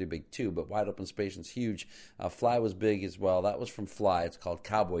actually pretty big too, but Wide Open Spaces huge. Fly was big as well. That was from Fly. It's called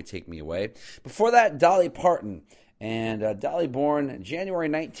Cowboy Take Me Away. Before that, Dolly Parton. And Dolly, born January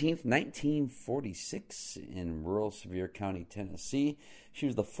 19th, 1946 in rural Sevier County, Tennessee. She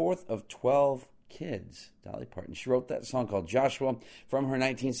was the fourth of 12 kids, Dolly Parton. She wrote that song called Joshua from her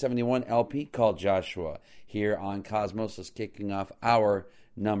 1971 LP called Joshua, here on Cosmosis, kicking off hour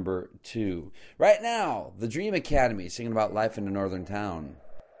number 2. Right now, the Dream Academy singing about life in a northern town.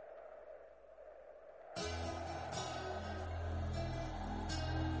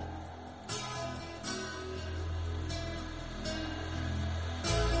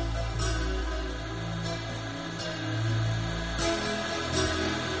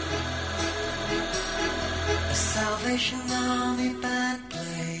 Salvation Army band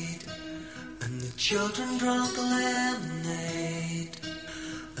played, and the children drank lemonade,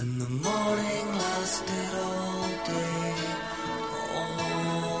 and the morning lasted all day,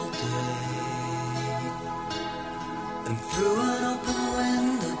 and through an open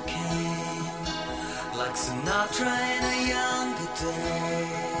window came, like Sinatra in a younger day,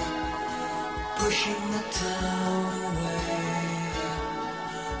 pushing the town away.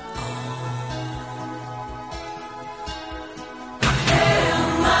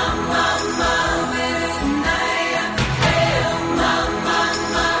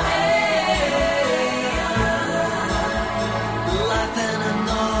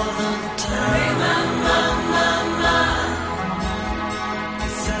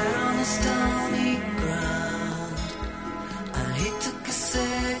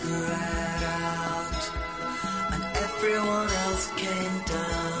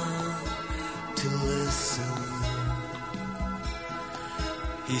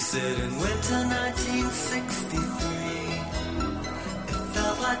 He said in winter 1963, it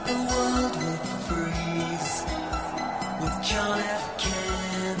felt like the world would freeze, with John F.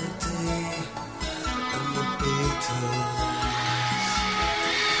 Kennedy and the Beatles.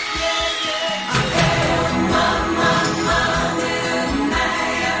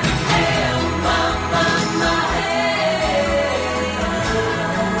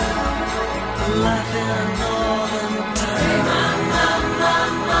 Life in a northern town.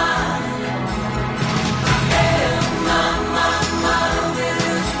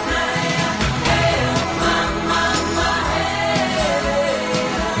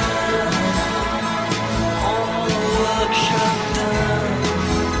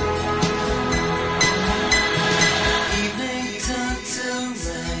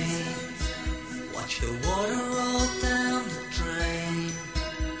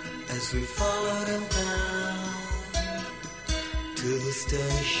 We followed him down to the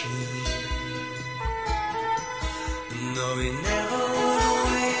station. No, he never would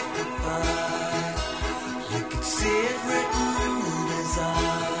wave goodbye. You could see it written in his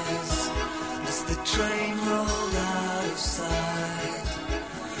eyes as the train rolled out of sight.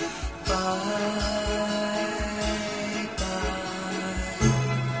 Bye.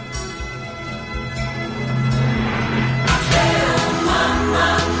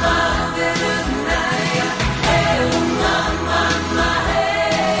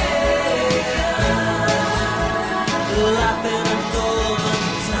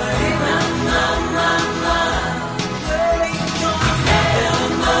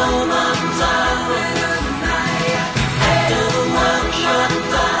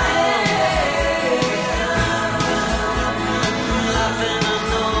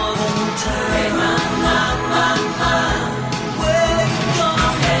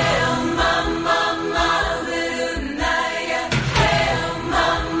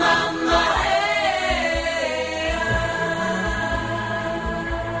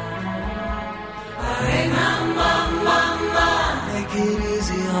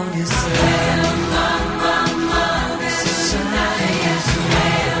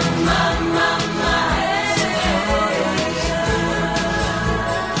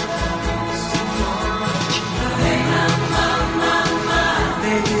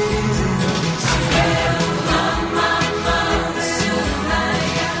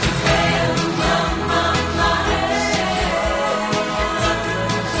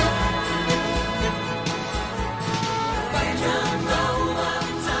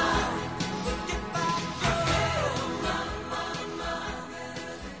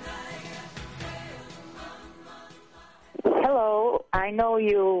 I know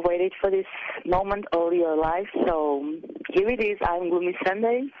you waited for this moment all your life, so here it is. I'm Gloomy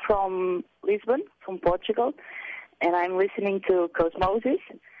Sunday from Lisbon, from Portugal, and I'm listening to Cosmosis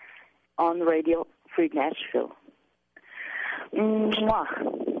on Radio Free Nashville. Mwah.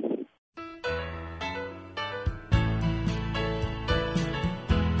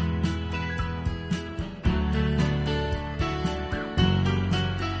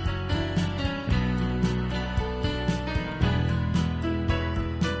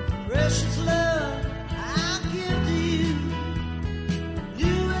 Precious love, I'll give to you.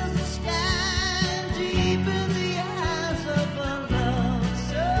 Blue as the sky, deep in the eyes of a love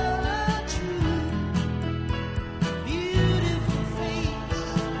so true. Beautiful face,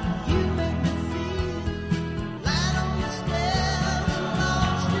 you make me feel light on the stairs,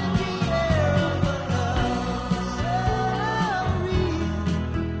 lost in the air of a love so real.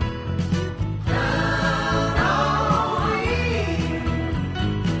 You can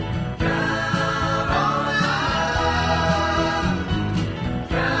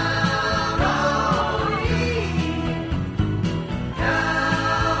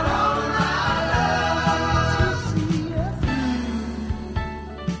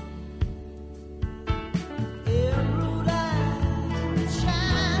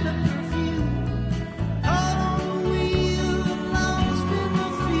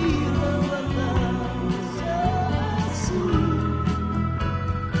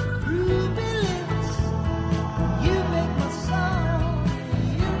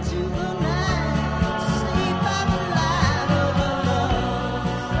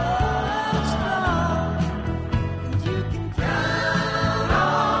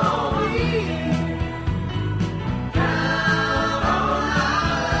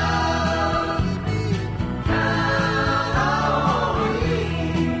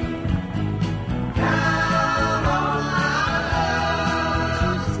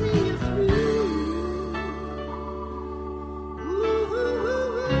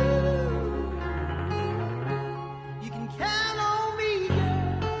count on me.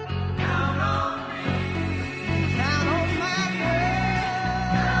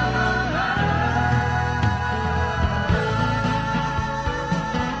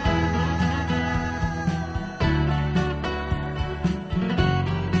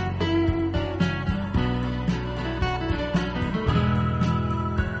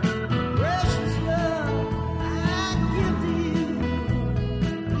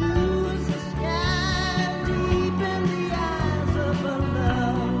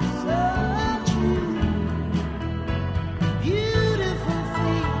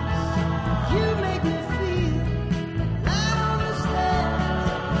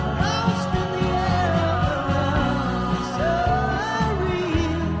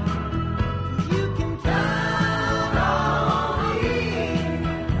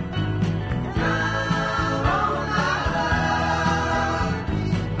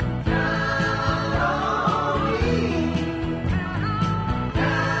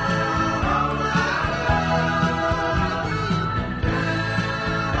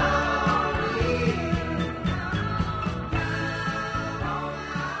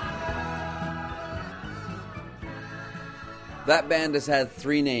 That band has had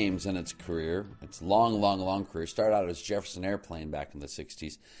 3 names in its career. Its long career. Started out as Jefferson Airplane back in the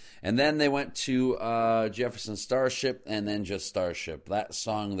 60s. And then they went to Jefferson Starship and then just Starship. That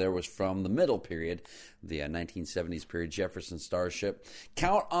song there was from the middle period, the 1970s period, Jefferson Starship.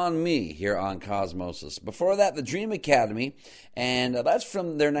 Count on Me here on Cosmosis. Before that, the Dream Academy. And that's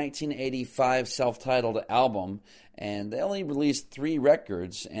from their 1985 self-titled album. And they only released 3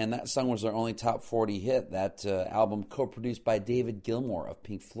 records, and that song was their only top 40 hit. That album co-produced by David Gilmour of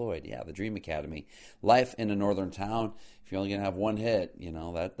Pink Floyd. Yeah, the Dream Academy. Life in a Northern Town. If you're only going to have one hit, you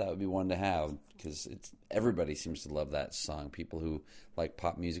know, that would be one to have, because everybody seems to love that song. People who like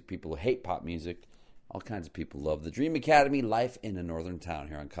pop music, people who hate pop music, all kinds of people love the Dream Academy, Life in a Northern Town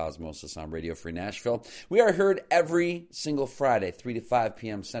here on Cosmosis on Radio Free Nashville. We are heard every single Friday, 3 to 5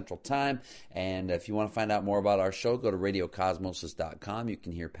 p.m. Central Time. And if you want to find out more about our show, go to radiocosmosis.com. You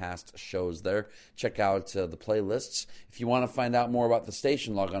can hear past shows there. Check out the playlists. If you want to find out more about the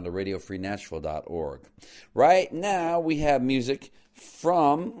station, log on to radiofreenashville.org. Right now, we have music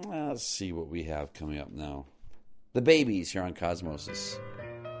from, let's see what we have coming up now. The Babies here on Cosmosis.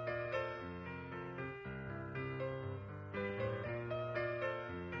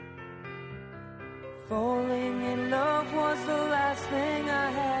 Falling in love was the last thing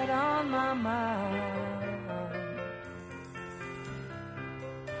I had on my mind.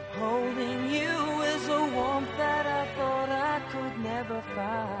 Holding you is a warmth that I thought I could never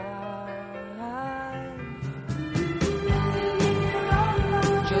find.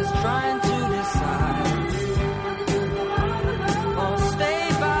 Just trying to decide or stay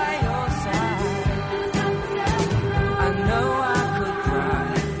by your side.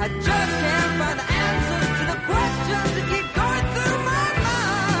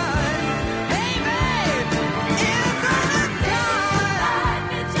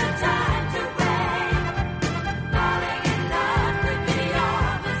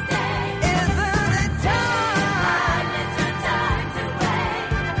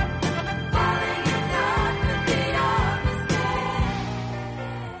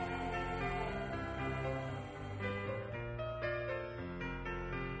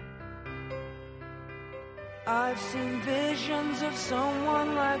 seen visions of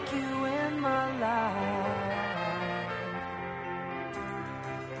someone like you in my life.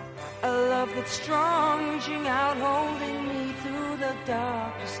 A love that's strong, reaching out, holding me through the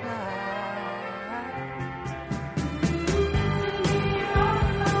darkest night.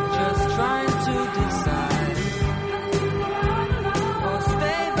 Just trying to decide or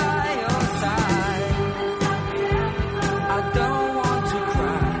stay by your side. I don't want to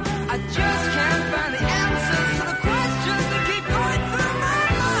cry, I just can't find the answers to the questions that keep going through my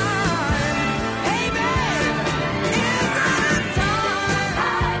mind. Hey babe, is it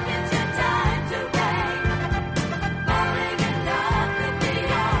time? It's your time to wait. Falling in love could be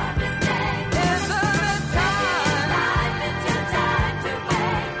your mistake. Is it time? It's your time to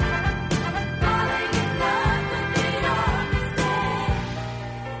wait. Falling in love could be your mistake.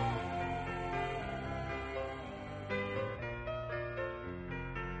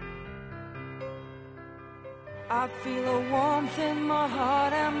 I feel a warmth in my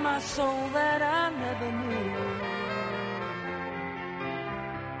heart and my soul that I never knew.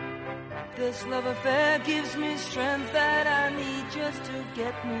 This love affair gives me strength that I need just to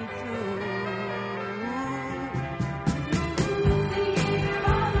get me through.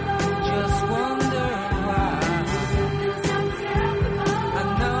 Just wondering why. I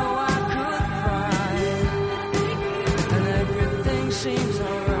know I could cry, and everything seems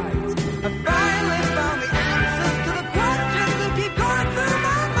alright. I finally found the answers to the questions that keep going through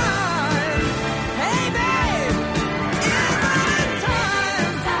my mind. Hey babe, is it time?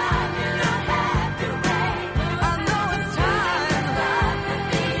 You don't have to wait. I know it's time. Love could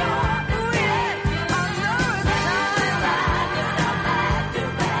be your mistake. I know it's time. You don't have to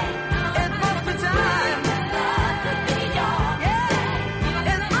wait. It must be time. Love could be your mistake.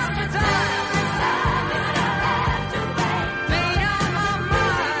 It must be time. You don't have to wait. Made up my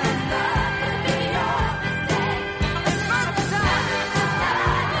mind. Love could be your mistake. It must be time.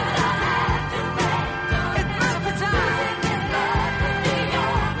 You don't have to wait. It must be time. Love could be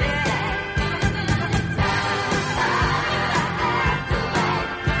your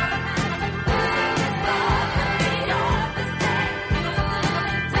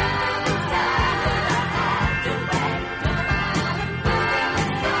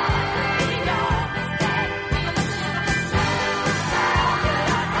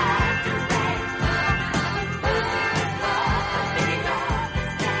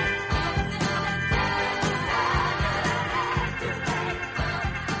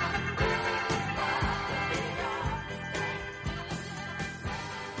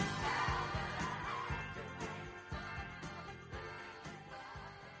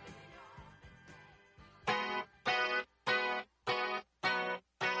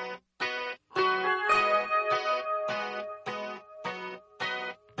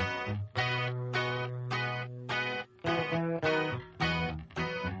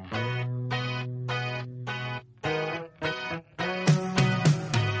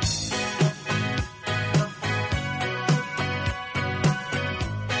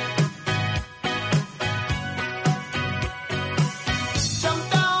Jump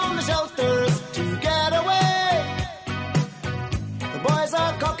down the shelters to get away. The boys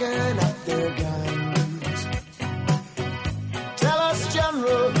are cocking up their guns. Tell us,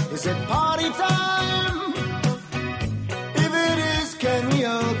 General, is it party time? If it is, can we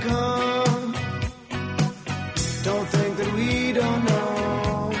all come? Don't think that we don't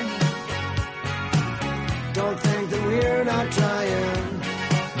know. Don't think that we're not trying.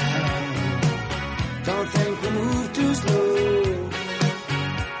 Don't think we move too slow.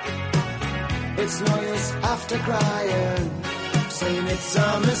 It's no use after crying, saying it's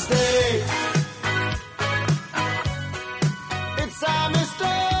a mistake. It's a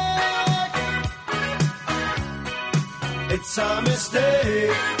mistake. It's a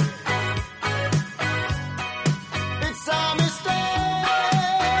mistake. It's a mistake.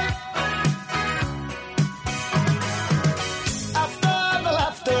 After the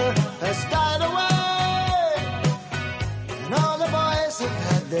laughter has died away, and all the boys have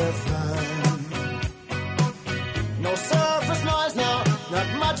had their fun. No surface noise now, not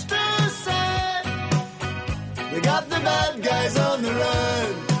much to say. We got the bad guys on the run.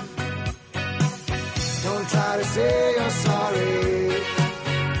 Don't try to say you're sorry.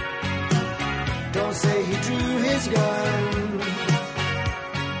 Don't say he drew his gun.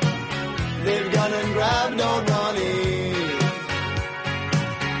 They've gone and grabbed old Ronnie.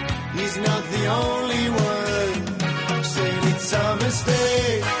 He's not the only one saying it's a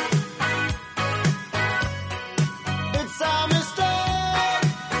mistake. It's a mistake.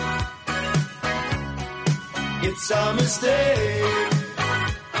 It's a mistake.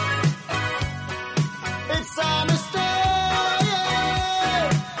 It's a mistake.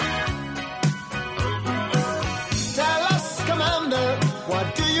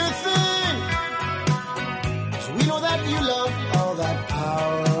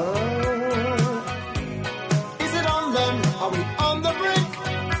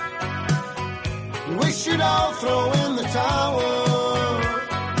 we should all throw in the towel.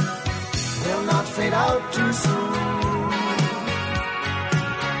 We'll not fade out too soon,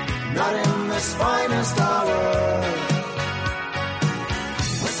 not in this finest hour.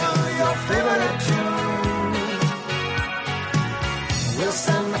 Whistle your favorite tune, we'll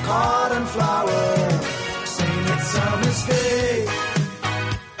send a card and flower, saying it's a mistake.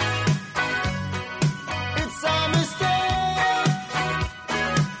 It's a mistake.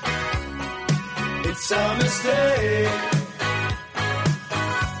 It's a mistake.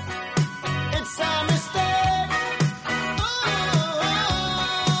 It's a mistake.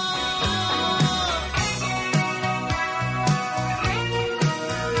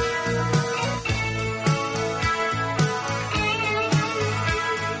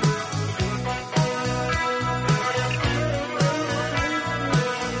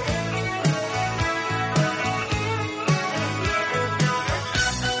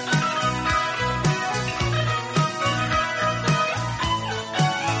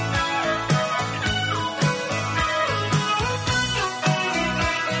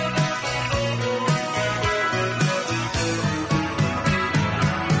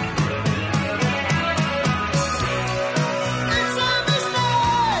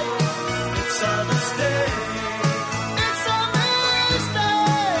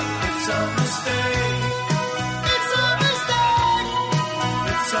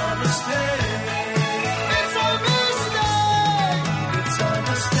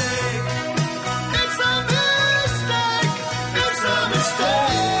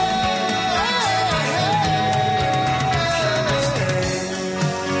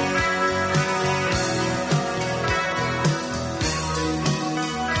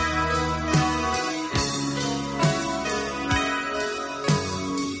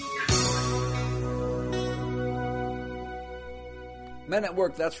 Men at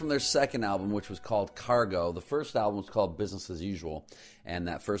Work, that's from their second album, which was called Cargo. The first album was called Business as Usual, and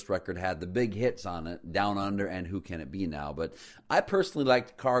that first record had the big hits on it, Down Under and Who Can It Be Now. But I personally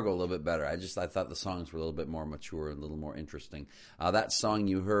liked Cargo a little bit better. I thought the songs were a little bit more mature, a little more interesting. That song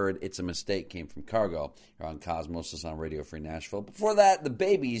you heard, It's a Mistake, came from Cargo, here on Cosmosis on Radio Free Nashville. Before that, the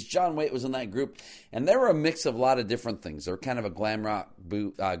Babies, John Waite was in that group, and they were a mix of a lot of different things. They were kind of a glam rock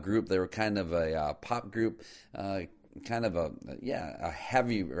group. They were kind of a pop group, kind of a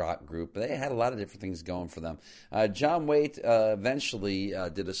heavy rock group. They had a lot of different things going for them. John Waite eventually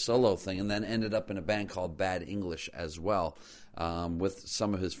did a solo thing and then ended up in a band called Bad English as well, with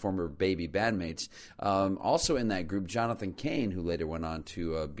some of his former Baby bandmates. Also in that group, Jonathan Cain, who later went on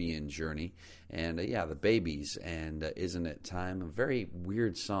to be in Journey. And the Babies, and Isn't It Time? A very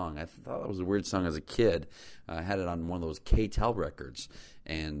weird song. I thought it was a weird song as a kid. I had it on one of those K-Tel records,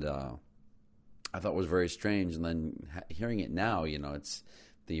 and I thought it was very strange. And then hearing it now, it's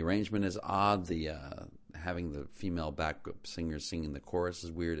the arrangement is odd. The having the female backup singer singing the chorus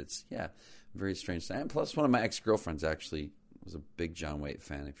is weird. It's very strange. And plus, one of my ex-girlfriends actually was a big John Waite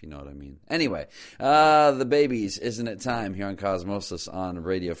fan, if you know what I mean. Anyway, the Babies, Isn't It Time, here on Cosmosis on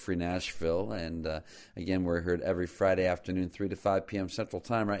Radio Free Nashville. And again, we're heard every Friday afternoon, 3 to 5 p.m. Central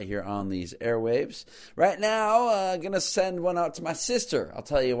Time, right here on these airwaves. Right now, going to send one out to my sister. I'll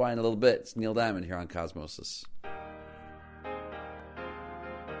tell you why in a little bit. It's Neil Diamond here on Cosmosis.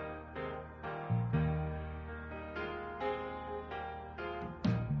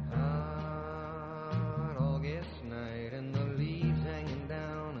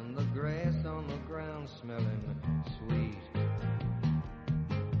 Smelling sweet.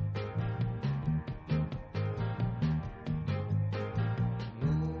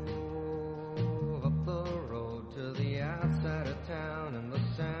 Move up the road to the outside of town, and the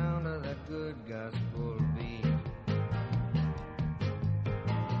sound of that good gospel beat.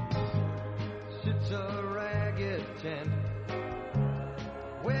 Sits a ragged tent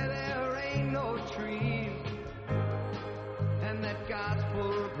where there ain't no trees, and that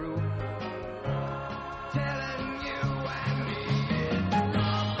gospel group telling you and me it's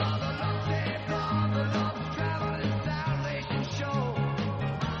love, brother, love, save brother, love, traveling salvation show.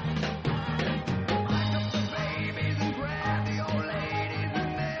 Pack up the babies and grab the old ladies,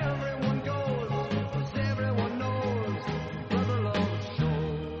 and everyone goes, 'cause everyone knows Brother Love's show.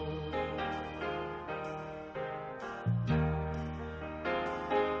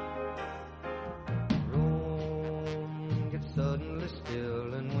 Room gets suddenly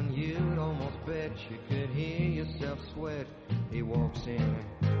still, and when you'd almost bet you could hear yourself sweat, he walks in.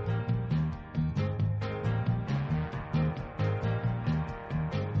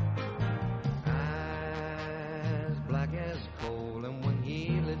 Eyes black as coal, and when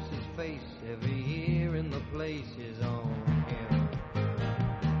he lifts his face, every ear in the place is on him.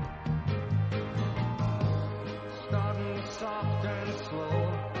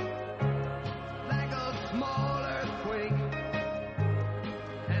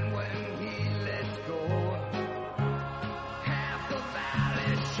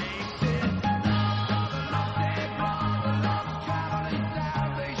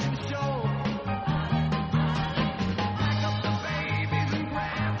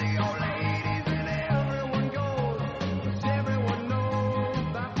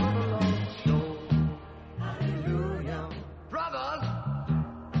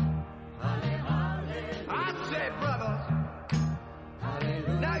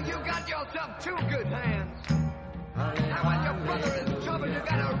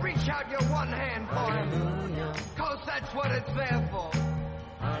 out your one hand for him. Cause that's what it's there for.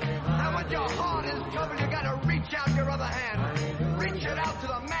 And when your heart is troubled, you gotta reach out your other hand. Reach it out to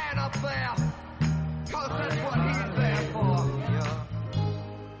the man up there. Cause that's what he's there for.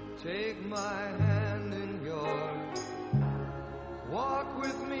 Take my hand in yours. Walk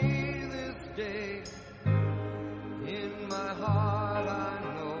with me this day. In my heart I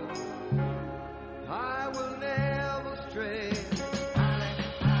know I will never stray.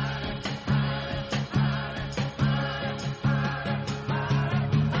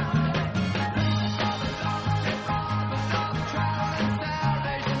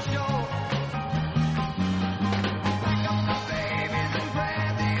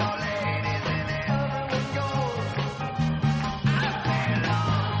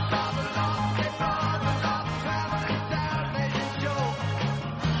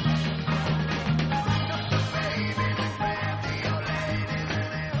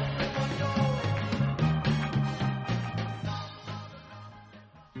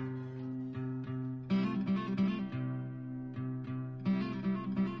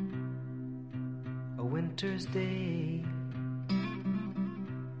 Winter's day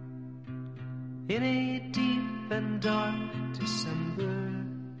in a deep and dark December.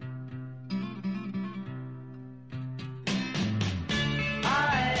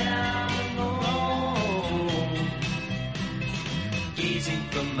 I am alone, gazing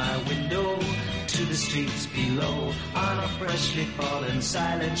from my window to the streets below on a freshly fallen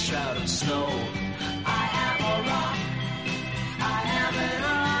silent shroud of snow. I am a rock, I am an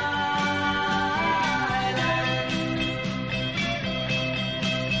island.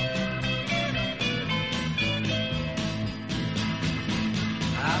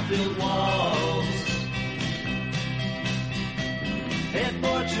 I built walls, a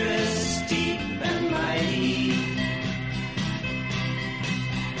fortress deep and mighty,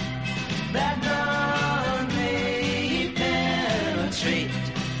 that none may penetrate.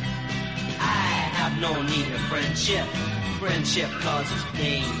 I have no need of friendship. Friendship causes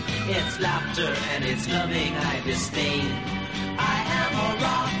pain. It's laughter and it's loving I disdain. I am a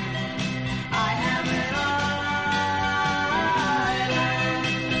rock, I am an island.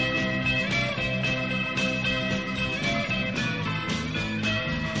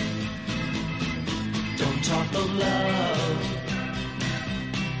 Don't talk of love.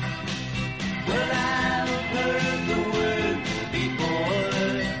 Well, I've heard the word before.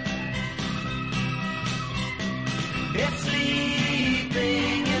 It's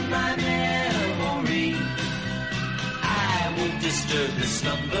sleeping in my memory. I won't disturb the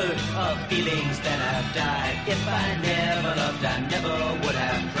slumber of feelings that have died. If I never loved, I never would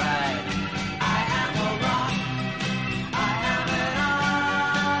have tried. I am a rock, I am an island.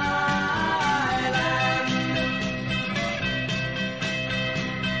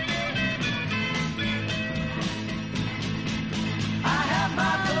 I have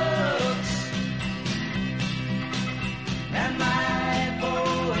my books and my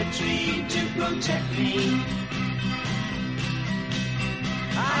poetry to protect me.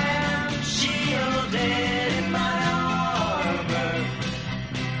 I am shielded in my armor,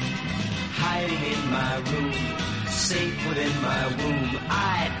 hiding in my room, safe within my womb.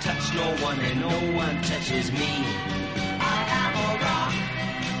 I touch no one and no one touches me. I am a rock,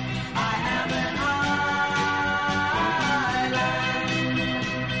 I am an island.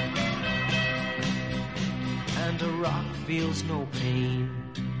 And a rock feels no pain,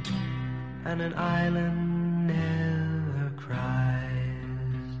 and an island never cries.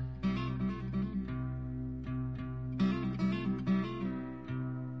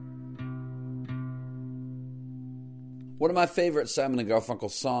 One of my favorite Simon &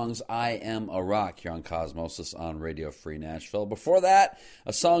 Garfunkel songs, I Am a Rock, here on Cosmosis on Radio Free Nashville. Before that,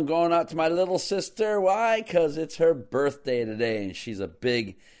 a song going out to my little sister. Why? Because it's her birthday today, and she's a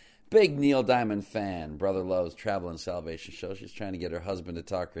big Neil Diamond fan. Brother loves Traveling Salvation Show. She's trying to get her husband to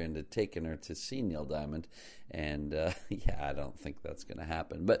talk her into taking her to see Neil Diamond. And, yeah, I don't think that's going to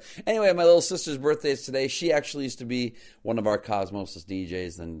happen. But anyway, my little sister's birthday is today. She actually used to be one of our Cosmosis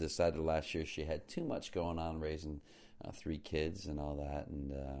DJs, then decided last year she had too much going on raising 3 kids and all that,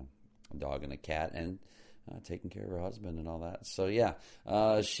 and a dog and a cat, and taking care of her husband and all that. So, yeah,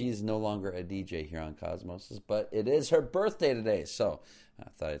 she's no longer a DJ here on Cosmosis, but it is her birthday today. So I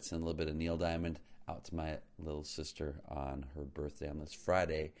thought I'd send a little bit of Neil Diamond out to my little sister on her birthday on this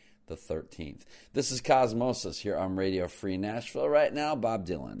Friday, the 13th. This is Cosmosis here on Radio Free Nashville. Right now, Bob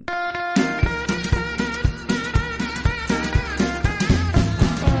Dylan.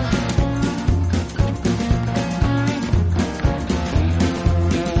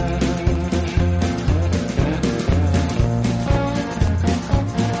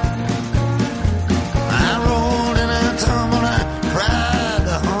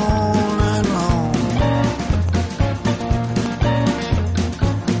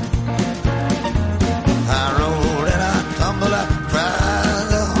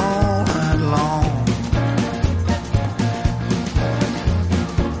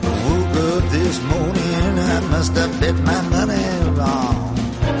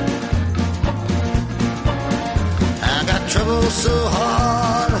 so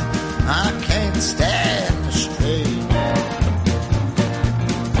hard I can't stand the strain.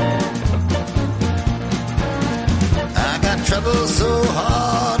 I got trouble so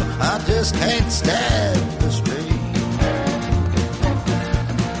hard I just can't stand the strain.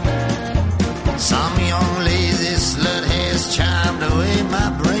 Some young lazy slut has chimed away my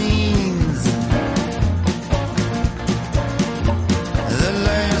brains. The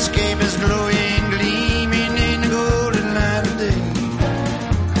landscape is glowing, gleaming in the golden light of day.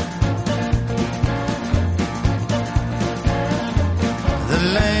 The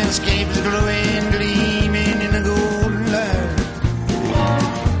landscape is glowing, gleaming in the golden light.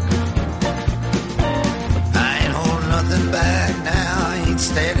 I ain't holding nothing back now, I ain't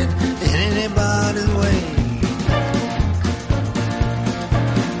standing in anybody's way.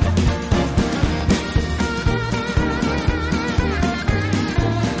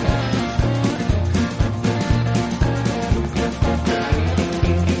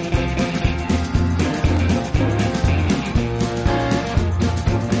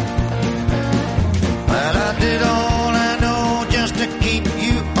 Well, I did all I know just to keep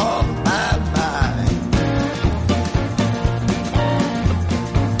you off my mind.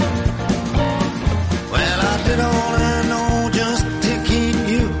 Well, I did all I know just to keep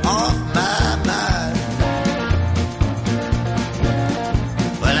you off my mind.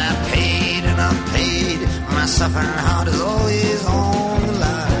 Well, I paid and I paid, my suffering heart is always on the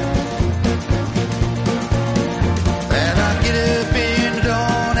line. Well, I get up in the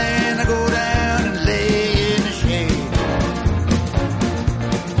dawn and I go down and lay in the shade.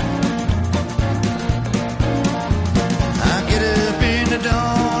 I get up in the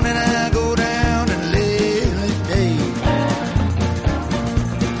dawn and I go down and lay in the shade.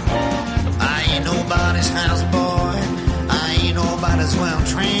 I ain't nobody's houseboy, I ain't nobody's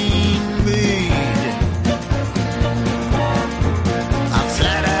well-trained maid. I'm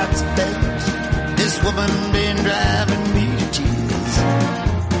flat out spent, this woman been driving me to tears.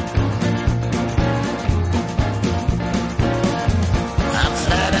 I'm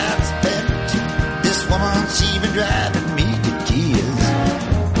flat out spent, this woman, she been driving me to tears.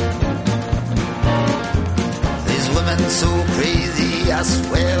 This woman's so crazy, I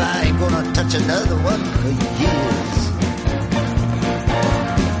swear I ain't gonna touch another one for years.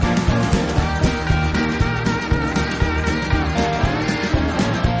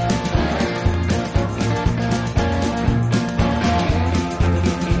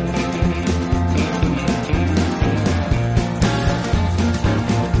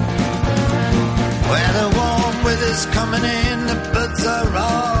 Where the warm weather's coming in, the birds are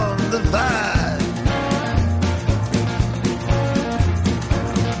on the vine.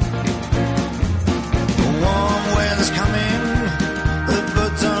 The warm weather's coming, the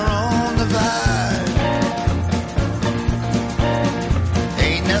birds are on the vine.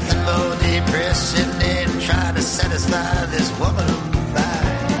 Ain't nothing more depressing than trying to satisfy this woman of mine.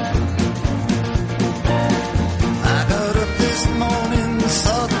 I got up this morning,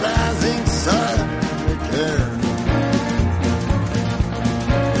 saw the rising sun return.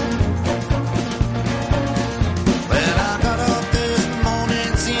 Well, I got up this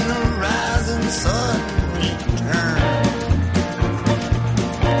morning, seen the rising sun return.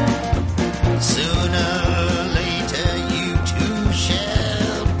 Sooner or later, you too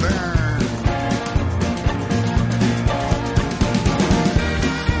shall burn.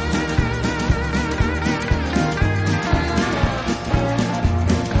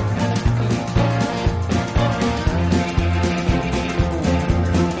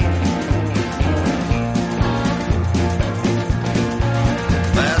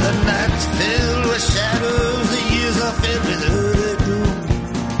 Well, the night's filled with shadows, the years are filled with early gloom.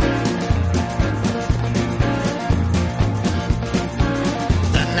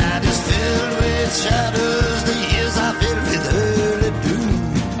 The night is filled with shadows, the years are filled with early doom.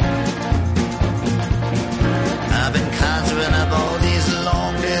 I've been conjuring up all these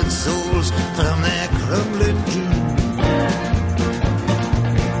long dead souls from their crumbling tomb.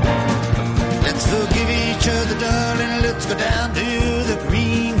 Let's forgive each other, darling, let's go down to the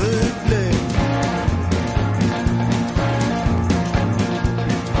Greenwood Lake.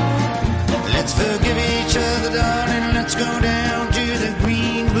 Let's forgive each other, darling, let's go down to the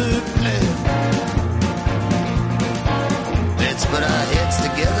Greenwood Lake. Let's put our heads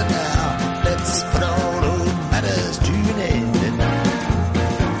together now, let's put all old matters to an end.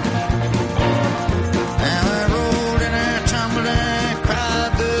 Now I rolled and I tumbled and I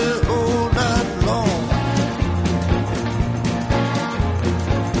cried the whole night long.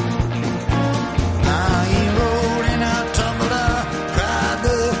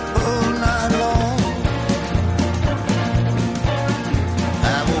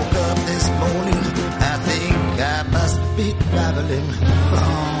 traveling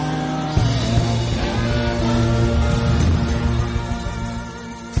wrong.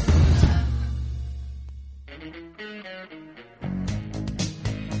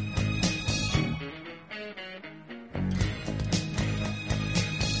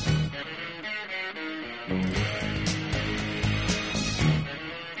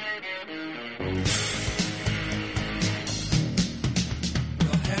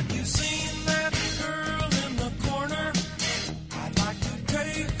 Have you seen that girl in the corner? I'd like to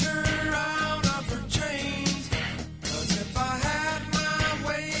take her out of her chains. 'Cause if I had my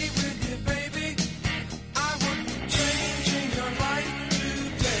way with you, baby, I would be changing your life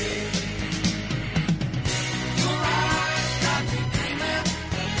today. Your eyes got me dreaming.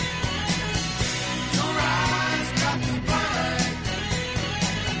 Your eyes got me blind.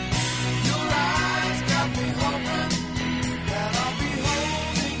 Your eyes got me hoping that I'll be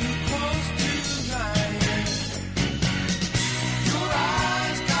holding you close tonight. Your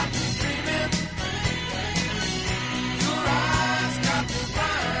eyes got me dreaming. Your eyes got me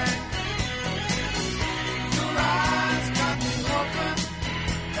blind. Your eyes got me hoping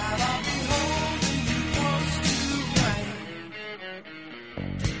that I'll be holding you close tonight.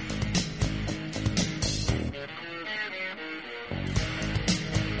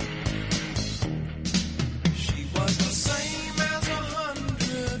 She was the same as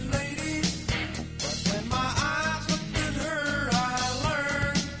 100 ladies, but when my eyes looked at her, I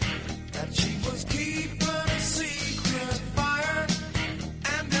learned that she was keeping a secret fire,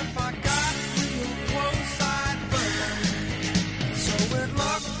 and if I got real close, I'd burn. So it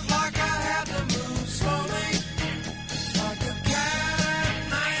looked like I had to move slowly, like a cat at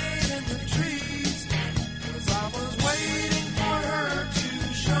night in the trees, 'cause I was waiting for her to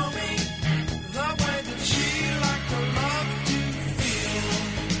show me the way that she liked to love to feel.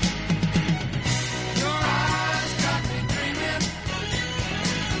 Your eyes got me dreaming.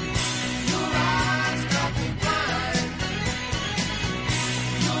 Your eyes got me blind.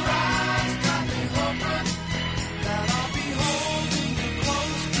 Your eyes got me hoping that I'll be holding you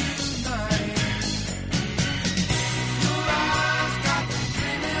close tonight. Your eyes got me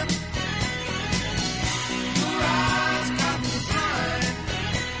dreaming. Your eyes got me blind.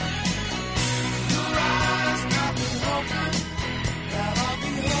 Your eyes got me hoping that I'll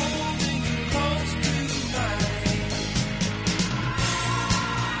be holding you close tonight.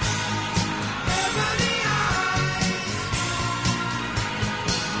 Ebony eyes,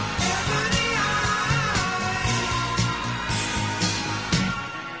 ebony eyes,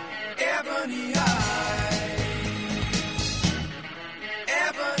 ebony eyes,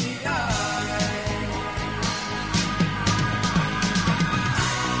 ebony eyes.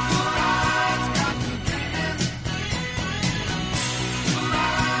 Your eyes got me dreaming. Your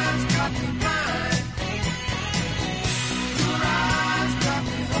eyes got me blind. Your eyes got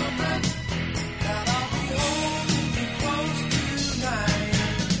me hoping that I'll be holding you close tonight.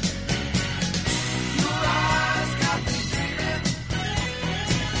 Your eyes got me dreaming.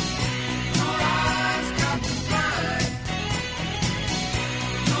 Your eyes got me blind.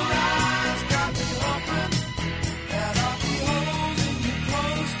 Your eyes got me hoping that I'll be holding you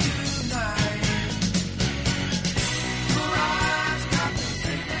close tonight. Your eyes got me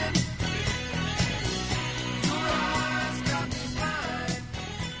dreaming. Your eyes got me blind.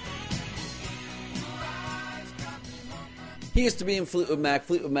 Your eyes got me hoping. He used to be in Fleetwood Mac.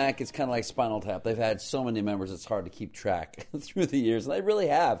 Fleetwood Mac is kind of like Spinal Tap. They've had so many members, it's hard to keep track through the years. And they really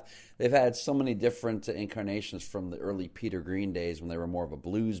have. They've had so many different incarnations from the early Peter Green days when they were more of a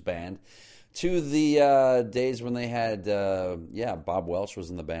blues band to the days when they had, Bob Welch was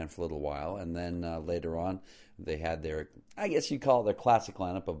in the band for a little while. And then later on, they had their, I guess you'd call it their classic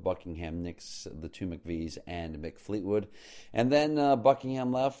lineup of Buckingham, Nicks, the two McVies, and Mick Fleetwood. And then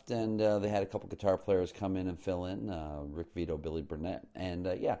Buckingham left, and they had a couple guitar players come in and fill in, Rick Vito, Billy Burnett. And,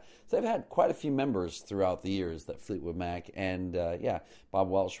 so they've had quite a few members throughout the years, that Fleetwood Mac. And, Bob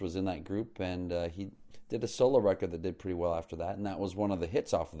Welch was in that group, and he did a solo record that did pretty well after that, and that was one of the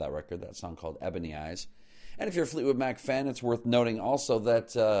hits off of that record, that song called Ebony Eyes. And if you're a Fleetwood Mac fan, it's worth noting also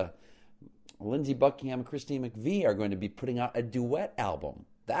that Lindsey Buckingham and Christine McVie are going to be putting out a duet album.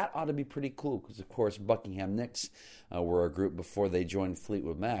 That ought to be pretty cool because, of course, Buckingham Nicks were a group before they joined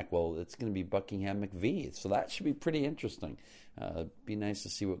Fleetwood Mac. Well, it's going to be Buckingham McVie, so that should be pretty interesting. Be nice to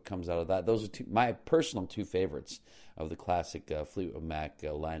see what comes out of that. Those are my personal two favorites of the classic Fleetwood Mac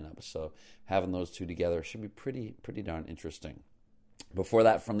lineup. So having those two together should be pretty darn interesting. Before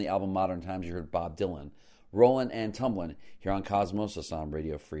that, from the album Modern Times, you heard Bob Dylan, Rollin' and Tumblin' here on Cosmosis on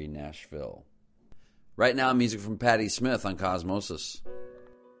Radio Free Nashville. Right now, music from Patti Smith on Cosmosis.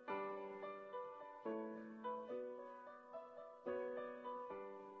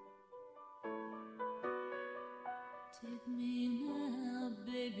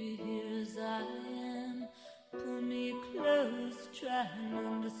 can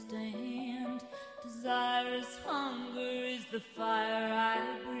understand. Desire is hunger, is the fire I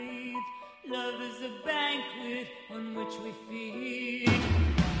breathe. Love is a banquet on which we feed.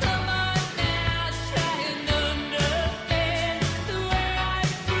 Come on now, try and understand the way I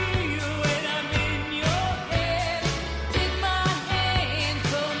feel when I'm in your head. Take my hand,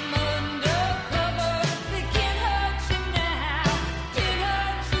 come undercover. They can't hurt you now, can't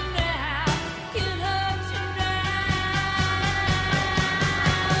hurt you now, can't hurt you now.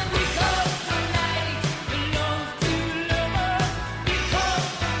 Because the night belongs to lovers. Because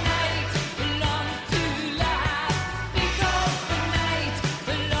the night belongs to life. Because the night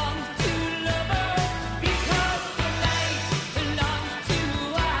belongs to lovers. Because the night belongs to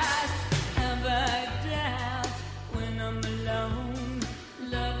us. Have I doubt when I'm alone?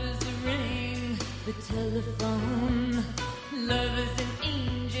 Love is a ring, the telephone. Love is an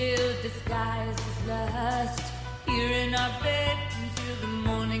angel disguised as lust. Here in our bed until the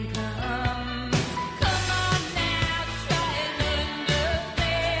morning comes. Come on now, try and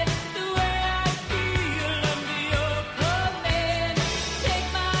understand the way I feel under your command. Take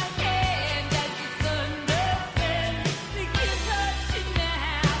my hand as the sun descends. They can't touch you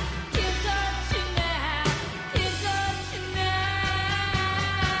now, can't touch you now, can't touch you now.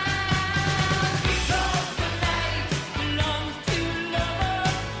 Because the night belongs to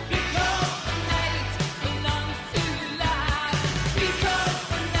lovers. Because the night belongs to life. Because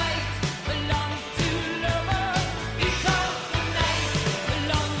the night belongs to lovers. Because the night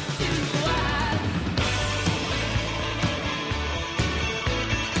belongs to us.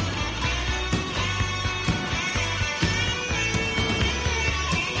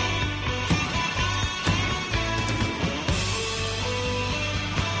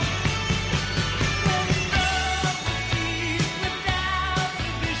 Without the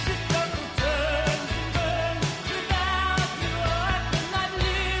vicious circle turns and burns. Without your heart cannot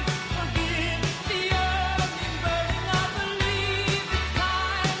live. Forgive the yearning burning. I believe it's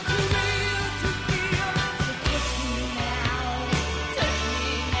time to real to feel. So touch me now, touch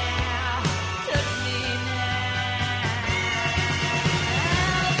me now, touch me now.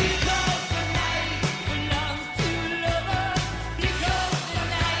 Because the night belongs to lovers. Because the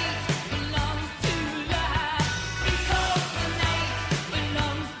night belongs to life. Because the night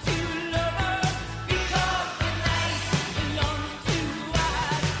belongs to lovers. Because the night belongs to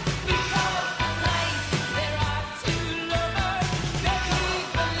us. Because the night there are two lovers. That we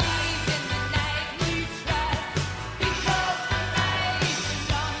believe in the night we trust. Because the night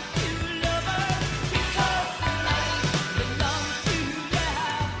belongs to lovers. Because the night belongs to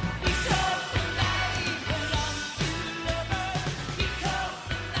love. Because the night belongs to lovers. Because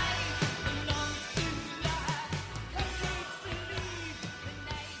the night belongs to love. Cause we believe the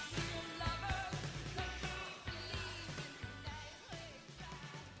night we're lovers. Cause we believe in the night we trust.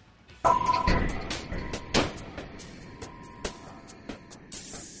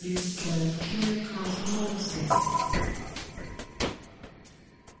 You can hear Cosmosis.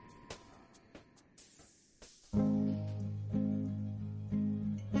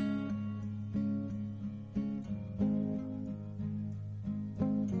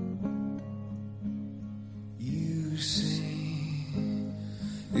 You say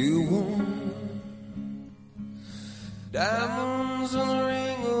you want diamonds on a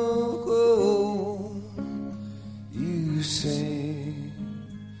ring of gold. You say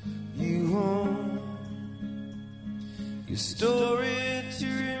you want your story to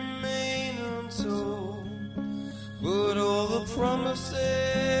remain untold, but all the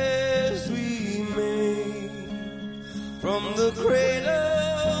promises we made from the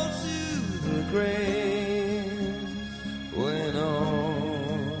cradle to the grave, when all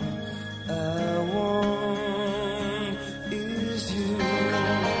I want is you.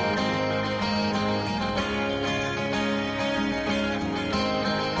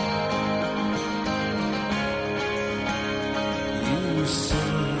 You say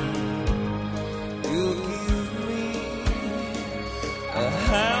you'll give me a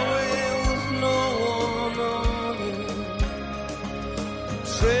highway with no one on it,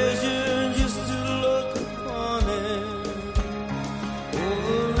 treasure just to look upon it, all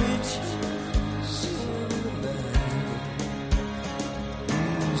the riches in the night.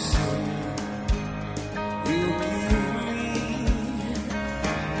 You say you'll give me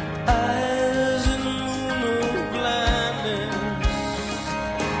eyes in the moon of blindness,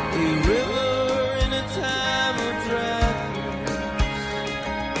 a river in a time of dryness,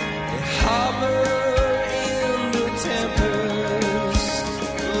 a harbor in the tempest,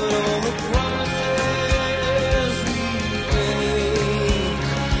 but all the promises we make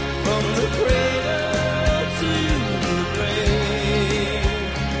from the cradle to the grave,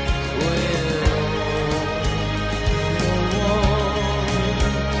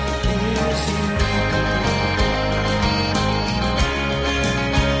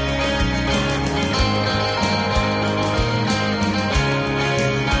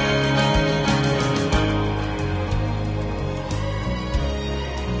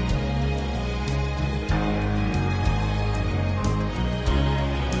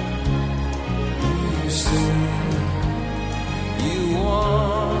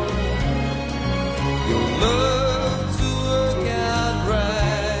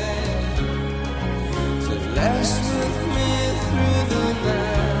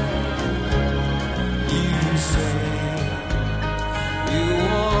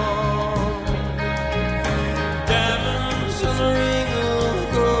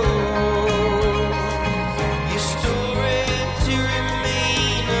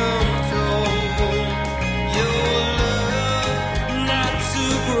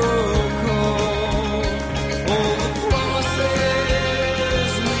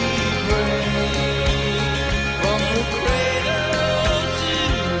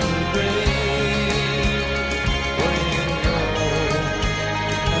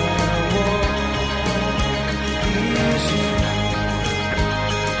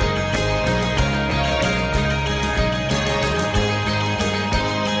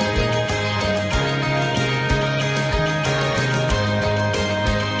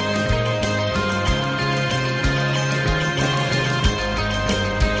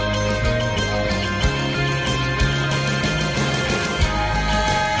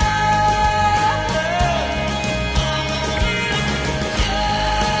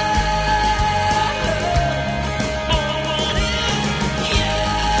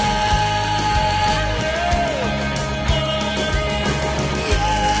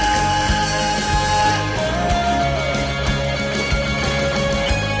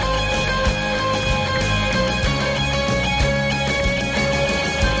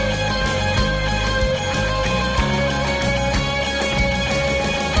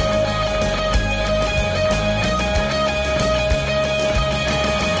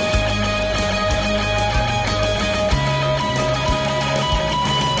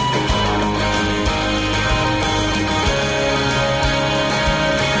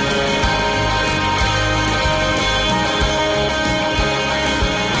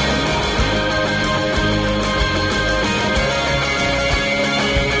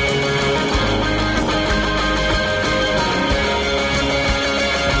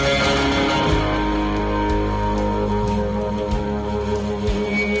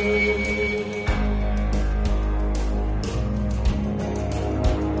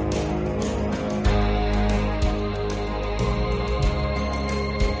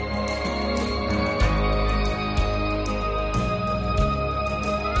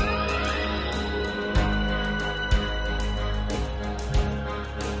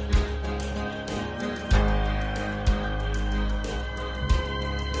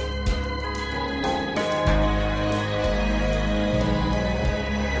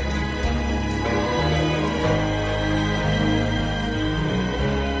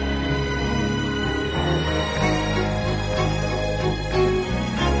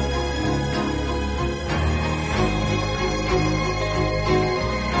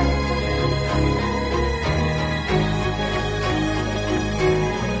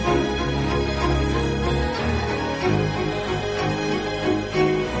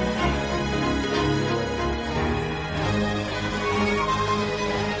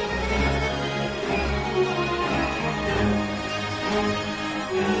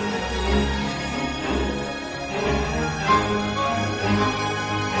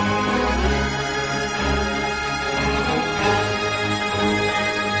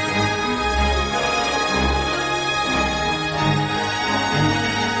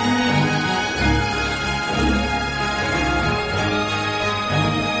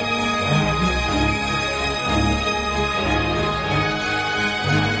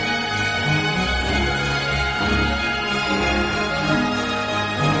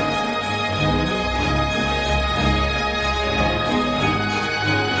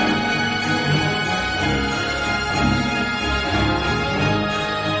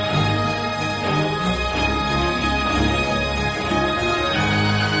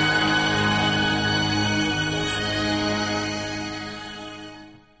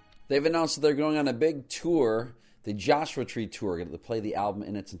 They've announced that they're going on a big tour, the Joshua Tree Tour, going to play the album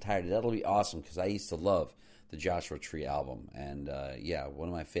in its entirety. That'll be awesome because I used to love the Joshua Tree album. And, one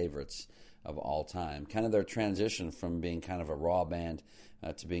of my favorites of all time. Kind of their transition from being kind of a raw band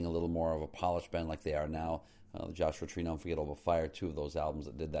to being a little more of a polished band like they are now. The Joshua Tree, No Unforgettable Fire, two of those albums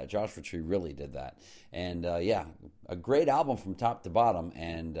that did that. Joshua Tree really did that. And, a great album from top to bottom.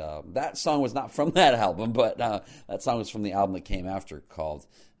 And that song was not from that album, but that song was from the album that came after called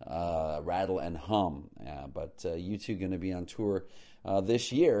Rattle and Hum. But U2 going to be on tour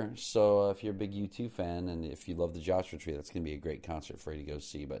this year. So if you're a big U2 fan and if you love the Joshua Tree, that's going to be a great concert for you to go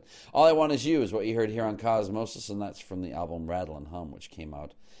see. But All I Want Is You is what you heard here on Cosmosis, and that's from the album Rattle and Hum, which came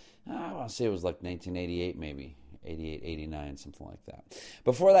out, I want to say it was like 1988 maybe. 88, 89, something like that.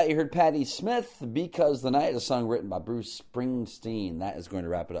 Before that, you heard Patti Smith, Because the Night, a song written by Bruce Springsteen. That is going to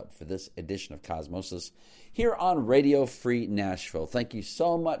wrap it up for this edition of Cosmosis here on Radio Free Nashville. Thank you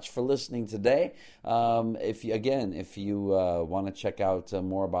so much for listening today. If you want to check out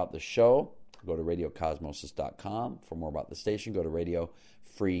more about the show, go to radiocosmosis.com. For more about the station, go to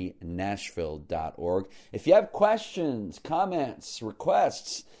radiofreenashville.org. If you have questions, comments,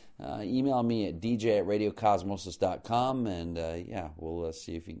 requests, email me at dj@radiocosmosis.com, and we'll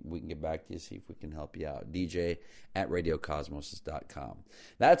see if we can get back to you, see if we can help you out. dj@radiocosmosis.com.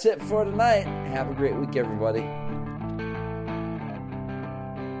 That's it for tonight. Have a great week, everybody.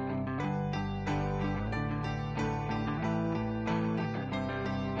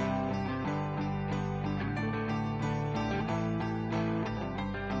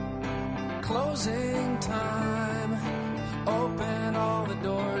 Closing time. Open all the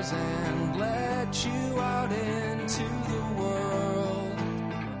doors and let you out into the world.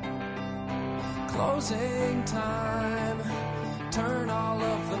 Closing time. Turn all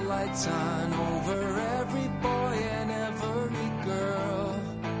of the lights on over every boy and every girl.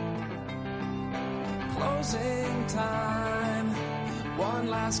 Closing time. One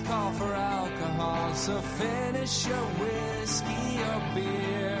last call for alcohol, so finish your whiskey or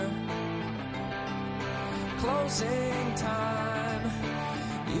beer. Closing time.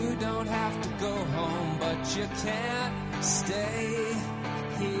 You don't have to go home, but you can't stay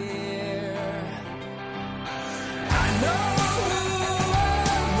here. I know who I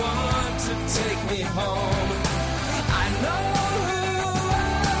want to take me home. I know who I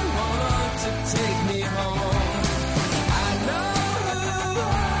want to take me home. I know who I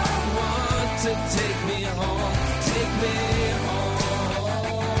want to take me home. Take me home.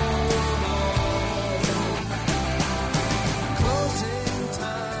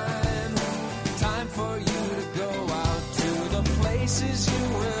 Places you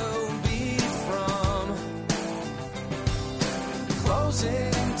will be from.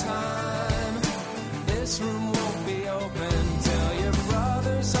 Closing time. This room won't be open till your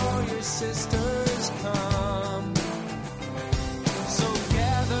brothers or your sisters come. So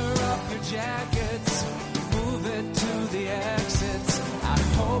gather up your jackets, move it to the exits. I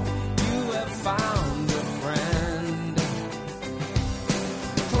hope you have found a friend.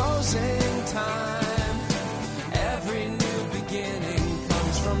 Closing time.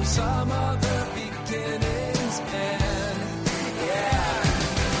 From some other beginning's end. Yeah,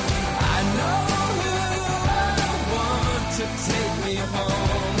 I know who I want to take me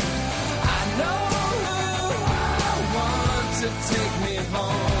home. I know who I want to take me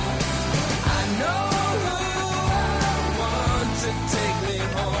home. I know who I want to take me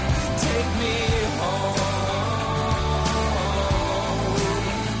home. Take me home.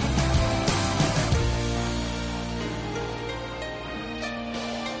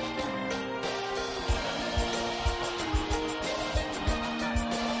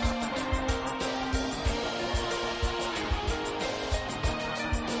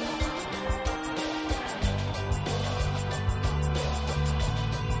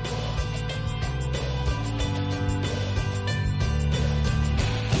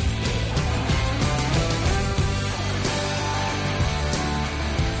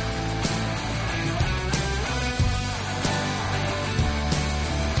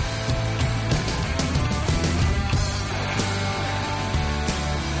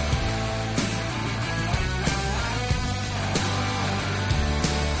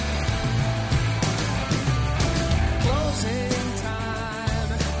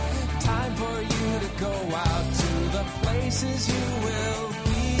 Places you will